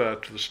transfer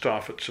to the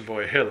staff at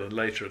Savoy Hill and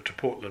later to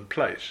Portland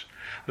Place,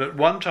 and at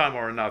one time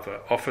or another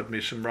offered me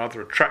some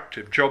rather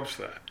attractive jobs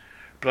there,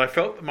 but I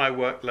felt that my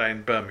work lay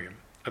in Birmingham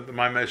and that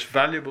my most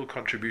valuable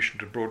contribution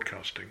to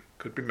broadcasting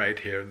could be made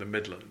here in the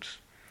Midlands.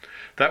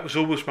 That was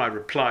always my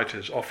reply to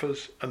his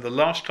offers, and the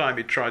last time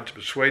he tried to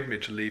persuade me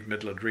to leave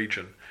Midland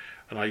region,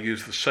 and I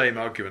used the same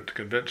argument to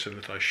convince him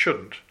that I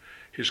shouldn't,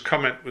 his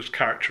comment was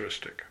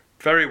characteristic.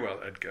 "Very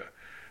well, Edgar,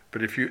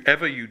 but if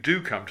you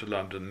do come to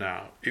London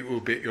now, it will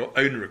be at your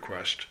own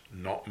request,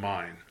 not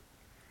mine."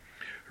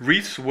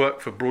 Reith's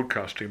work for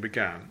broadcasting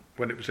began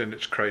when it was in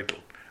its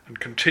cradle, and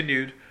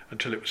continued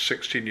until it was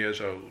 16 years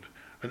old,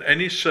 and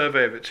any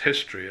survey of its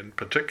history, and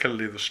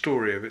particularly the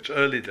story of its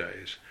early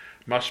days,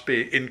 must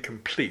be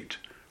incomplete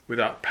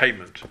without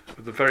payment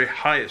of the very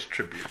highest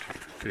tribute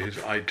to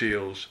his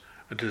ideals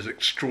and his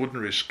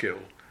extraordinary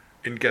skill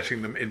in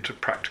getting them into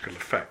practical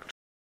effect.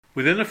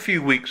 Within a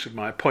few weeks of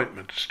my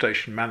appointment as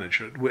station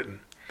manager at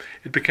Whitton,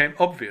 it became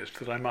obvious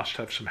that I must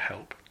have some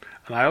help,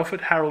 and I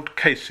offered Harold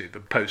Casey the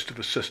post of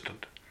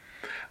assistant.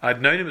 I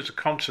had known him as a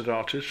concert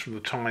artist from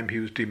the time he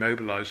was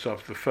demobilised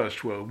after the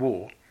First World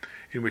War,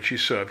 in which he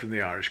served in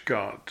the Irish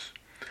Guards.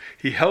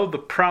 He held the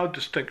proud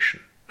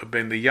distinction of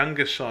being the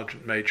youngest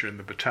sergeant major in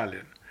the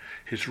battalion.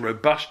 His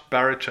robust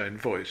baritone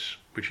voice,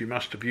 which he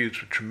must have used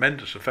with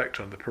tremendous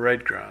effect on the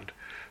parade ground,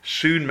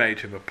 soon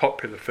made him a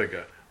popular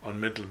figure on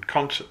Midland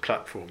concert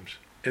platforms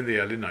in the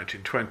early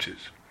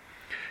 1920s.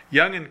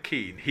 Young and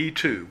keen, he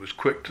too was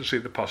quick to see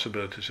the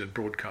possibilities in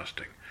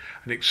broadcasting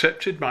and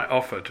accepted my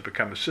offer to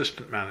become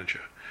assistant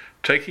manager,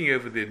 taking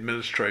over the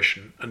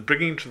administration and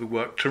bringing to the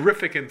work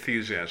terrific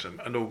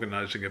enthusiasm and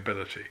organising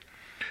ability.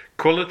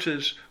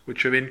 qualities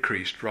which have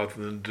increased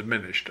rather than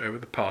diminished over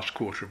the past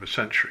quarter of a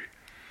century,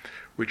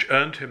 which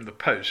earned him the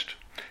post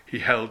he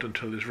held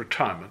until his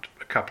retirement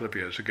a couple of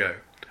years ago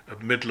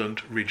of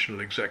Midland Regional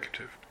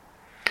Executive.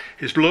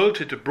 His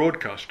loyalty to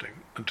broadcasting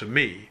and to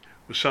me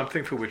was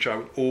something for which I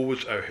will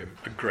always owe him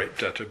a great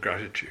debt of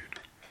gratitude.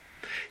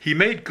 He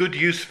made good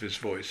use of his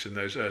voice in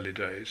those early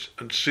days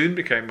and soon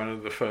became one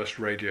of the first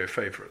radio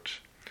favourites.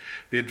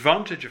 The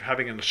advantage of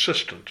having an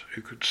assistant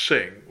who could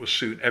sing was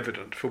soon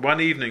evident, for one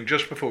evening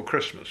just before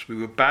Christmas we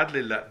were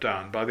badly let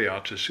down by the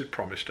artist who'd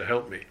promised to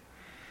help me.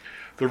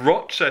 The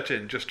rot set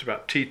in just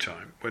about tea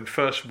time, when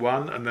first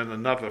one and then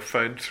another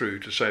phoned through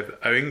to say that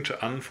owing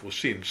to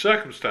unforeseen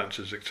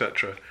circumstances,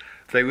 etc.,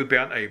 they would be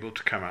unable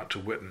to come out to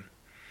Whitton.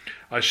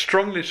 I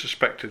strongly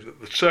suspected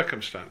that the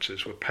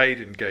circumstances were paid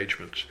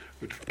engagements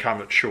which would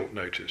come at short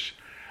notice,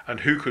 and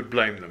who could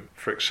blame them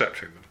for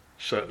accepting them?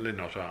 Certainly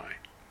not I.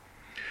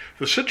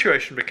 The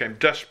situation became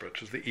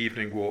desperate as the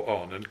evening wore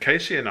on, and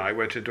Casey and I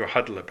went into a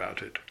huddle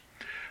about it.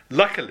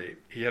 Luckily,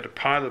 he had a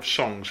pile of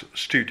songs at the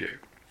studio,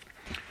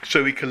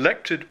 so we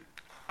collected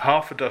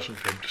half a dozen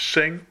for him to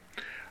sing.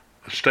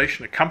 The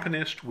station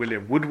accompanist,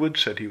 William Woodward,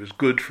 said he was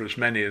good for as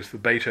many as the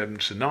Beethoven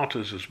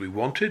sonatas as we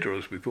wanted, or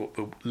as we thought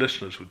the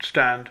listeners would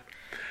stand,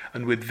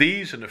 and with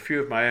these and a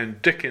few of my own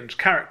Dickens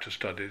character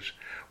studies,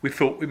 we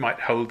thought we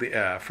might hold the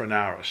air for an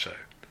hour or so.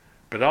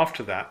 But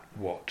after that,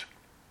 what?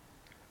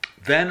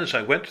 Then, as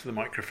I went to the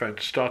microphone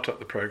to start up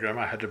the programme,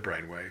 I had a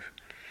brainwave.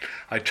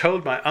 I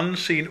told my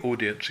unseen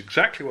audience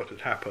exactly what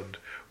had happened,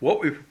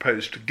 what we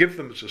proposed to give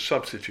them as a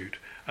substitute,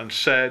 and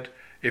said,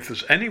 if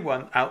there's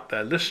anyone out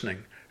there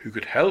listening who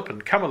could help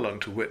and come along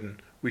to Whitton,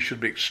 we should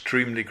be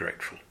extremely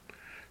grateful.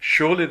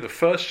 Surely the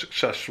first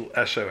successful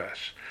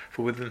SOS,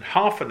 for within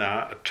half an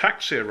hour a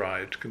taxi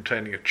arrived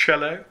containing a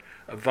cello,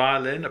 a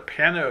violin, a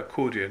piano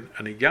accordion,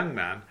 and a young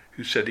man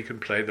who said he could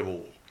play them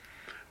all.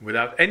 And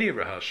without any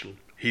rehearsal,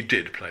 he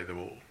did play them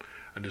all,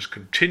 and has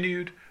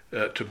continued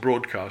to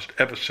broadcast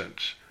ever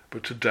since,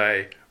 but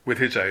today with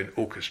his own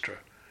orchestra.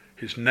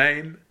 His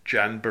name,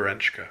 Jan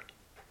Berenchka.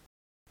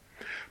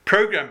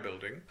 Programme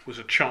building was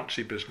a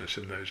chancy business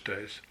in those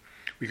days.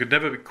 We could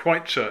never be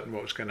quite certain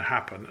what was going to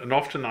happen, and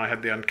often I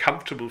had the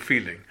uncomfortable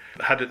feeling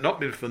that had it not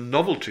been for the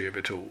novelty of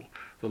it all,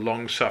 the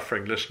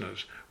long-suffering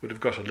listeners would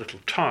have got a little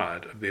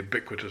tired of the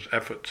ubiquitous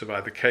efforts of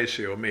either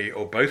Casey or me,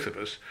 or both of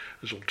us,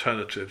 as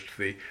alternatives to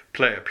the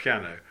player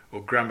piano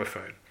or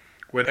gramophone,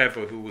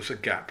 whenever there was a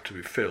gap to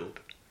be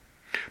filled.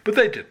 But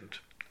they didn't,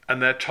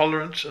 and their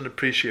tolerance and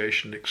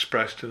appreciation,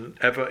 expressed in an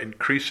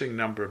ever-increasing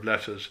number of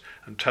letters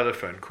and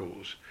telephone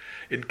calls,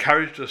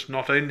 encouraged us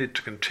not only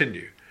to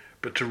continue,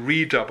 but to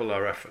redouble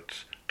our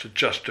efforts to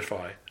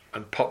justify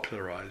and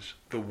popularise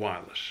the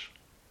wireless.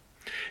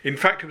 In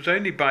fact, it was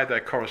only by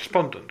their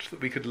correspondence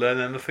that we could learn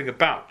anything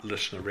about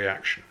listener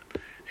reaction.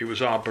 It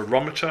was our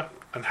barometer,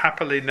 and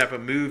happily never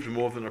moved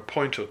more than a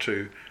point or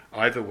two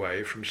either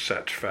way from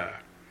set fare.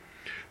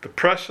 The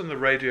press and the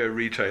radio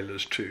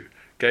retailers, too,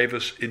 gave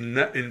us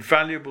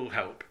invaluable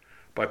help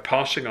by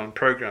passing on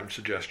programme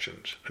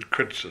suggestions and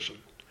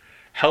criticism,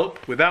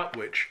 help without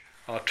which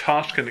our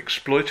task in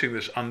exploiting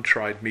this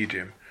untried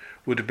medium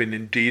would have been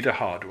indeed a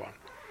hard one.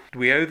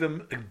 We owe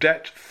them a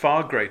debt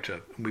far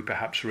greater than we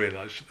perhaps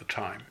realised at the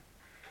time.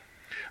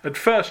 At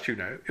first,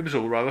 it was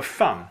all rather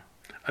fun,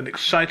 an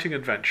exciting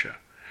adventure,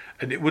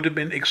 and it would have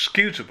been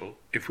excusable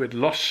if we had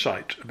lost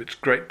sight of its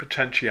great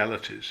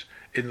potentialities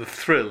in the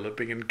thrill of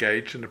being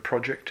engaged in a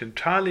project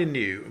entirely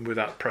new and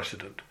without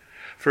precedent.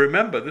 For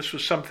remember, this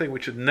was something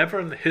which had never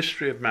in the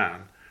history of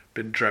man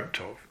been dreamt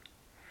of.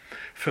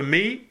 For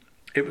me,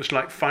 it was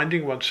like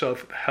finding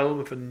oneself at the helm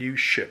of a new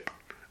ship,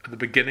 at the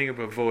beginning of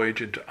a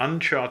voyage into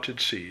uncharted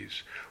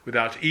seas,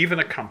 without even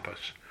a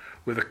compass,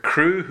 with a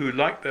crew who,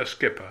 like their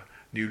skipper,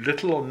 knew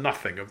little or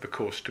nothing of the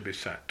course to be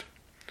set.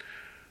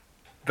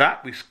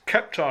 That we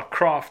kept our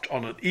craft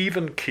on an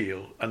even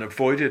keel and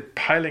avoided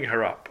piling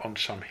her up on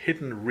some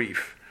hidden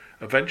reef,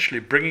 eventually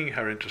bringing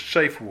her into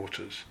safe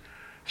waters,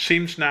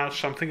 seems now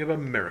something of a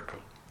miracle,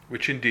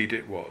 which indeed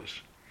it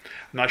was.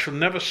 And I shall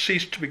never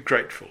cease to be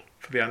grateful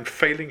for the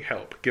unfailing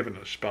help given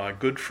us by our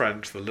good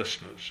friends the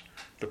listeners,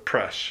 the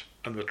press,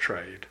 and the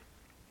trade.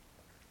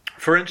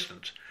 For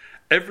instance,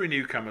 every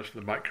newcomer to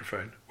the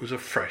microphone was a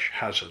fresh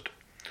hazard.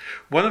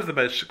 One of the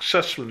most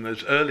successful in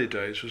those early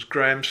days was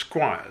Graham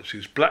Squires,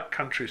 whose Black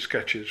Country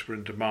sketches were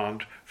in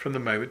demand from the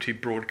moment he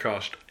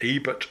broadcast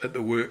Ebert at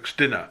the Works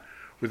dinner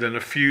within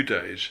a few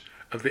days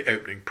of the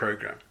opening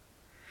programme.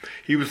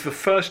 He was the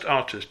first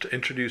artist to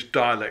introduce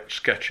dialect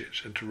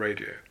sketches into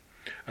radio,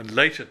 and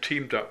later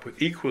teamed up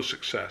with equal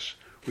success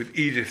with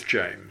Edith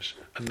James,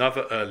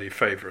 another early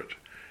favourite,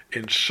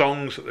 in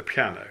Songs at the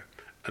Piano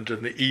and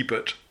in the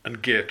Ebert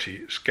and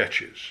Gearty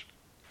sketches.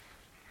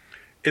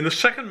 In the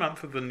second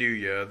month of the new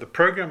year, the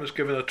programme was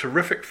given a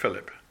terrific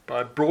fillip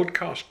by a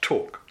broadcast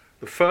talk,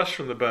 the first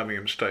from the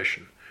Birmingham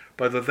station,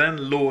 by the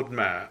then Lord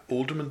Mayor,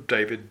 Alderman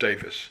David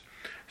Davis,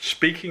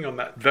 speaking on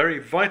that very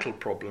vital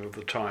problem of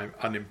the time,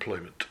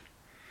 unemployment.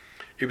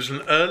 It was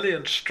an early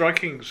and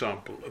striking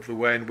example of the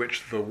way in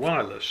which the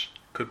wireless,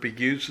 could be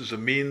used as a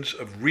means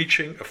of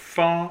reaching a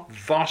far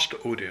vaster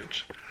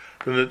audience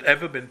than had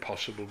ever been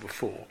possible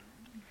before.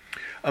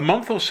 A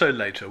month or so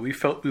later, we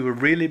felt we were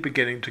really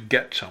beginning to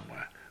get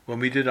somewhere when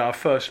we did our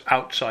first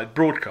outside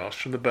broadcast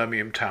from the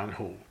Birmingham Town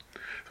Hall,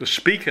 the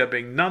speaker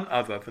being none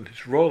other than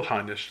His Royal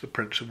Highness the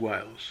Prince of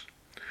Wales.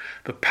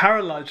 The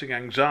paralysing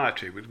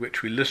anxiety with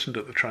which we listened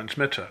at the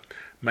transmitter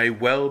may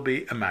well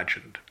be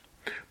imagined,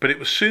 but it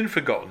was soon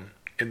forgotten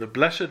in the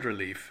blessed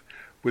relief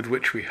with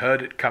which we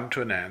heard it come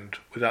to an end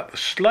without the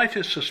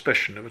slightest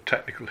suspicion of a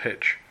technical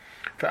hitch,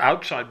 for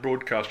outside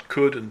broadcast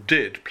could and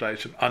did play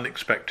some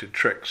unexpected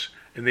tricks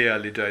in the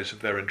early days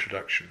of their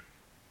introduction.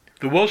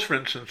 There was, for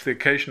instance, the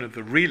occasion of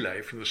the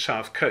relay from the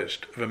south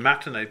coast of a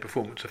matinee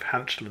performance of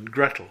Hansel and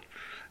Gretel.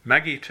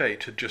 Maggie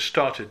Tate had just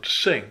started to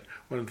sing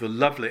one of the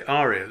lovely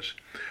arias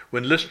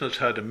when listeners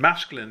heard a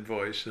masculine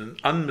voice in an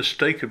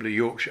unmistakably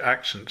Yorkshire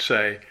accent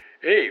say,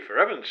 "Hey, for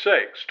heaven's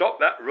sake, stop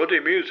that ruddy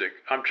music.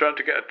 I'm trying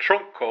to get a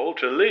trunk call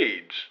to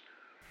Leeds."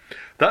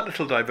 That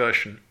little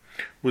diversion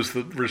was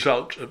the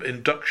result of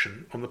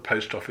induction on the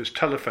post office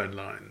telephone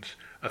lines,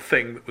 a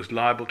thing that was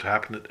liable to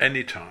happen at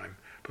any time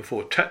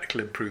before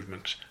technical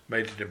improvements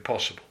made it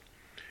impossible.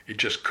 It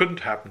just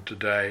couldn't happen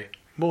today,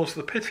 more's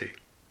the pity.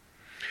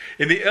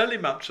 In the early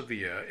months of the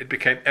year, it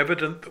became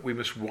evident that we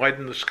must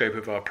widen the scope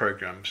of our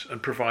programmes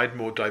and provide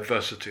more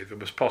diversity than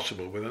was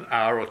possible with an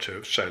hour or two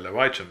of solo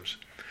items.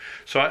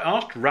 So I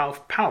asked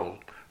Ralph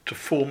Powell to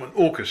form an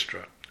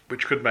orchestra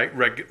which could make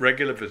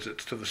regular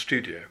visits to the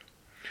studio.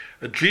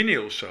 A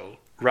genial soul,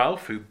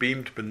 Ralph, who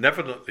beamed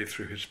benevolently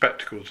through his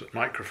spectacles at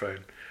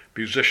microphone,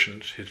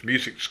 musicians, his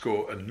music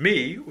score, and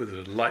me with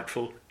a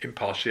delightful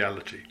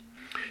impartiality.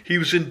 He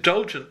was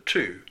indulgent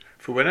too,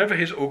 for whenever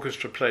his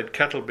orchestra played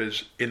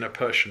Kettleby's In a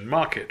Persian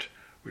Market,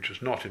 which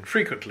was not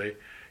infrequently,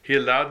 he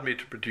allowed me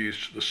to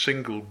produce the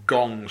single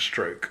gong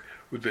stroke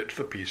with which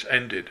the piece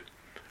ended,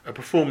 a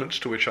performance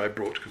to which I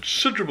brought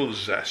considerable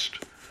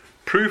zest,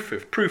 proof,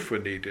 if proof were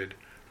needed,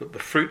 that the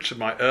fruits of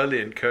my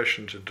early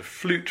incursions into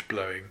flute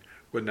blowing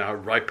were now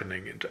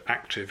ripening into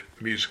active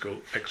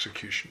musical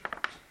execution.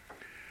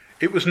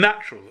 It was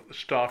natural that the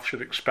staff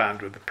should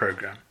expand with the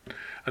programme,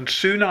 and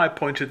soon I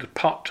appointed a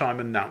part-time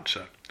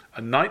announcer,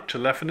 a night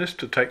telephonist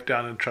to take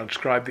down and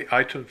transcribe the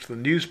items for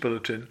the news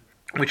bulletin,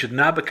 which had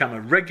now become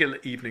a regular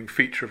evening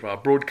feature of our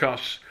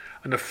broadcasts,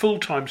 and a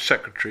full-time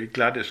secretary,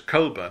 Gladys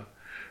Colburn,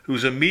 who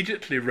was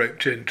immediately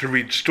roped in to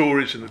read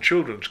stories in the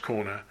children's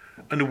corner,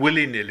 and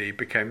willy-nilly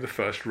became the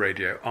first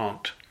radio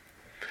aunt.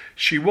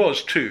 She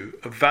was, too,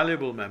 a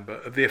valuable member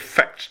of the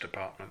effects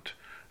department,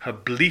 her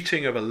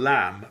bleating of a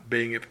lamb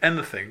being, if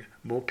anything,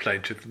 more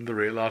plaintive than the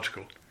real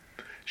article.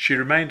 She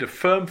remained a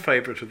firm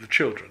favourite of the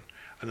children,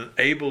 and an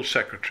able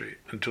secretary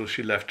until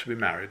she left to be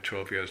married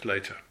 12 years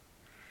later.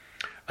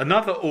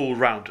 Another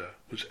all-rounder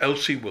was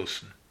Elsie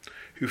Wilson,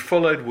 who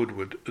followed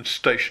Woodward as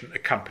station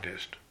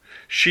accompanist.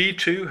 She,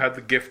 too, had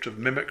the gift of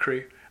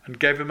mimicry and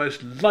gave a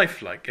most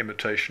lifelike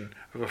imitation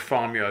of a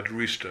farmyard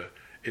rooster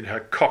in her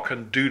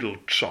cock-and-doodle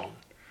song,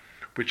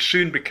 which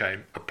soon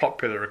became a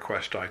popular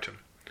request item.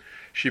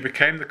 She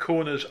became the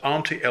corner's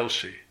Auntie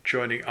Elsie,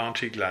 joining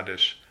Auntie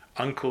Gladys,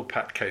 Uncle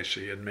Pat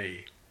Casey and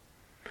me.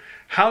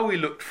 How we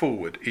looked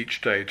forward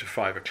each day to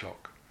 5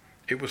 o'clock.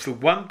 It was the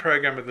one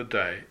programme of the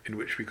day in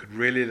which we could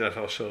really let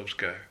ourselves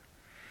go.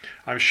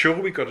 I'm sure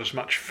we got as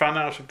much fun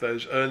out of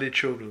those early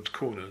children's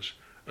corners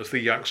as the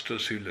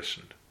youngsters who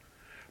listened.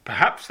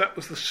 Perhaps that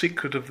was the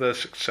secret of their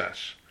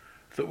success,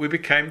 that we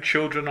became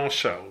children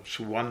ourselves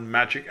for one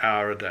magic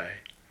hour a day.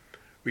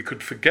 We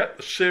could forget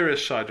the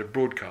serious side of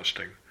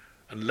broadcasting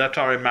and let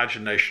our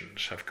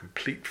imaginations have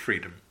complete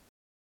freedom.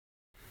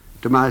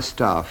 To my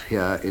staff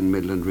here in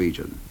Midland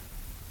Region.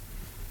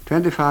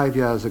 25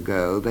 years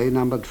ago, they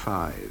numbered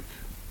 5.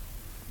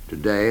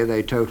 Today,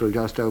 they total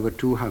just over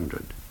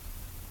 200.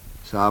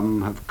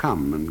 Some have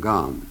come and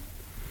gone.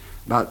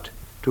 But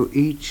to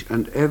each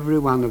and every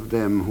one of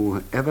them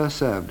who ever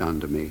served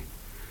under me,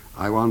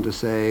 I want to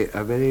say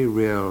a very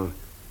real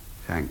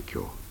thank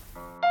you.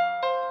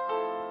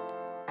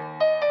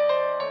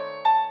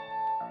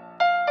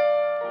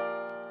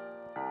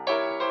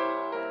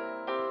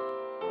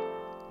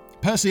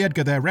 Percy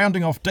Edgar there,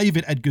 rounding off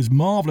David Edgar's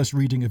marvellous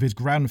reading of his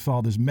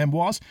grandfather's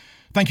memoirs.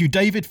 Thank you,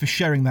 David, for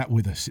sharing that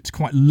with us. It's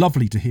quite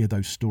lovely to hear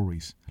those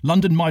stories.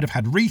 London might have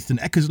had Reeth and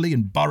Eckersley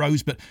and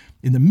Burroughs, but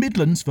in the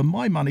Midlands, for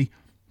my money,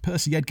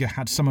 Percy Edgar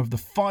had some of the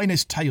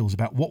finest tales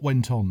about what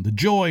went on, the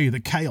joy, the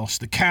chaos,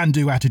 the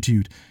can-do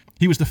attitude.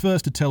 He was the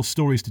first to tell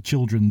stories to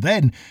children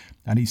then,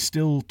 and he's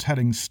still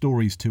telling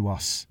stories to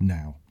us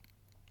now.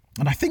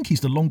 And I think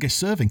he's the longest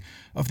serving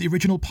of the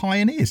original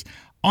pioneers.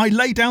 I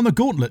lay down the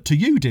gauntlet to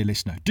you, dear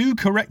listener. Do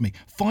correct me.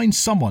 Find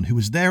someone who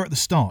was there at the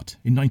start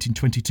in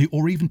 1922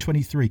 or even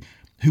 23,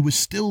 who was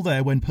still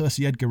there when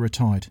Percy Edgar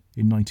retired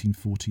in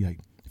 1948.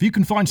 If you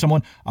can find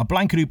someone, a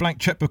blankety-blank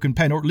checkbook and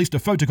pen, or at least a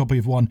photocopy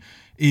of one,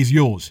 is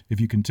yours, if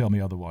you can tell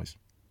me otherwise.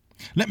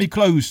 Let me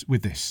close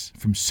with this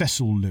from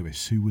Cecil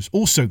Lewis, who was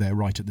also there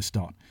right at the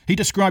start. He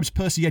describes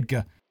Percy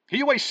Edgar.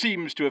 He always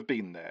seems to have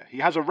been there. He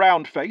has a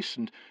round face,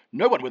 and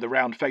no one with a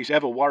round face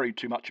ever worried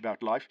too much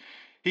about life.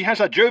 He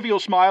has a jovial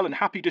smile and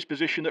happy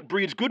disposition that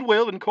breeds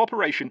goodwill and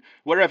cooperation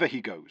wherever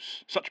he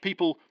goes. Such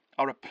people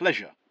are a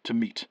pleasure to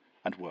meet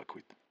and work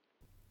with.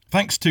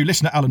 Thanks to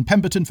listener Alan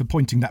Pemberton for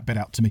pointing that bit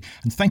out to me.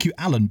 And thank you,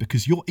 Alan,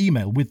 because your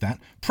email with that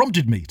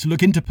prompted me to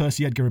look into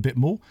Percy Edgar a bit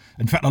more.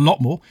 In fact, a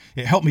lot more.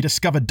 It helped me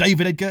discover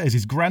David Edgar as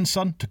his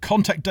grandson, to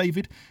contact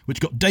David, which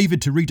got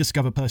David to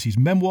rediscover Percy's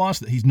memoirs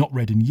that he's not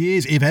read in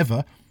years, if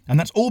ever. And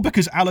that's all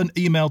because Alan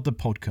emailed the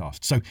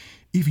podcast. So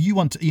if you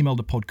want to email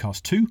the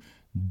podcast too,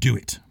 do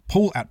it.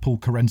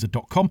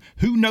 paul@paulcarenza.com.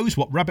 Who knows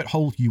what rabbit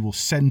hole you will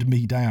send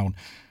me down.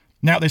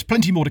 Now, there's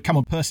plenty more to come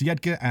on Percy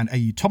Edgar and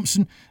A.E.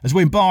 Thompson as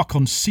we embark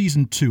on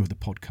Season 2 of the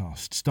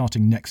podcast,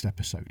 starting next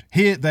episode.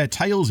 Hear their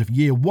tales of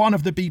Year 1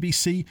 of the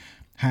BBC,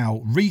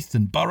 how Reith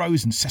and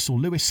Burroughs and Cecil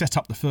Lewis set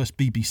up the first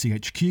BBC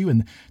HQ,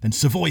 and then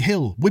Savoy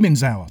Hill,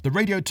 Women's Hour, the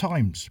Radio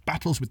Times,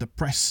 battles with the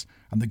press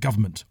and the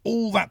government.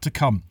 All that to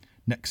come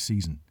next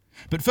season.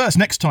 But first,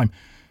 next time,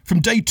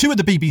 from Day 2 of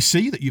the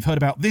BBC that you've heard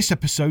about this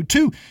episode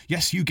to,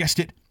 yes, you guessed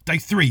it, Day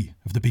 3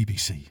 of the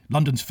BBC,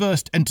 London's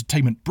first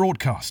entertainment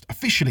broadcast.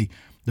 Officially,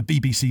 the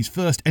BBC's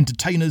first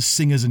entertainers,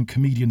 singers and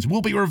comedians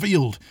will be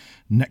revealed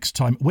next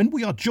time when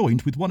we are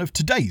joined with one of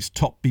today's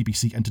top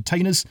BBC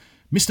entertainers,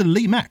 Mr.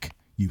 Lee Mack.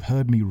 You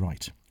heard me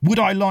right. Would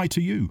I lie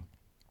to you?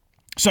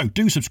 So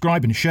do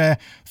subscribe and share.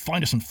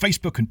 Find us on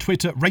Facebook and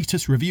Twitter. Rate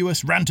us, review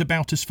us, rant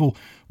about us, for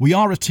we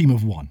are a team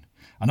of one.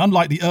 And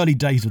unlike the early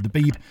days of the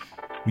Beeb,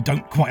 we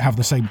don't quite have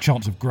the same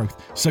chance of growth.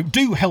 So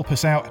do help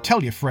us out,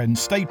 tell your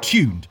friends, stay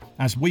tuned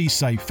as we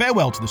say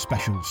farewell to the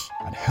specials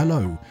and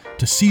hello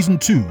to Season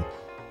 2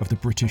 of the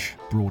British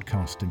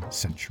Broadcasting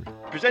Century.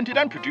 Presented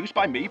and produced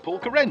by me, Paul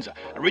Carenza.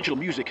 Original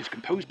music is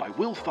composed by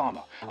Will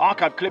Farmer.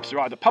 Archive clips are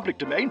either public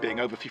domain, being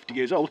over 50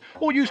 years old,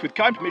 or used with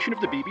kind permission of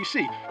the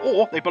BBC,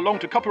 or they belong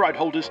to copyright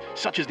holders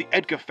such as the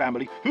Edgar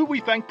family, who we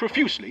thank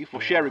profusely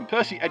for sharing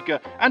Percy Edgar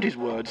and his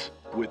words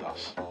with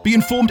us. Be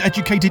informed,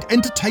 educated,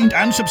 entertained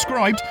and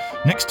subscribed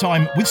next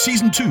time with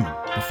Season 2,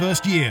 the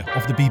first year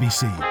of the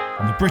BBC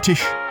on the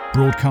British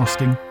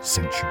Broadcasting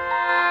Century.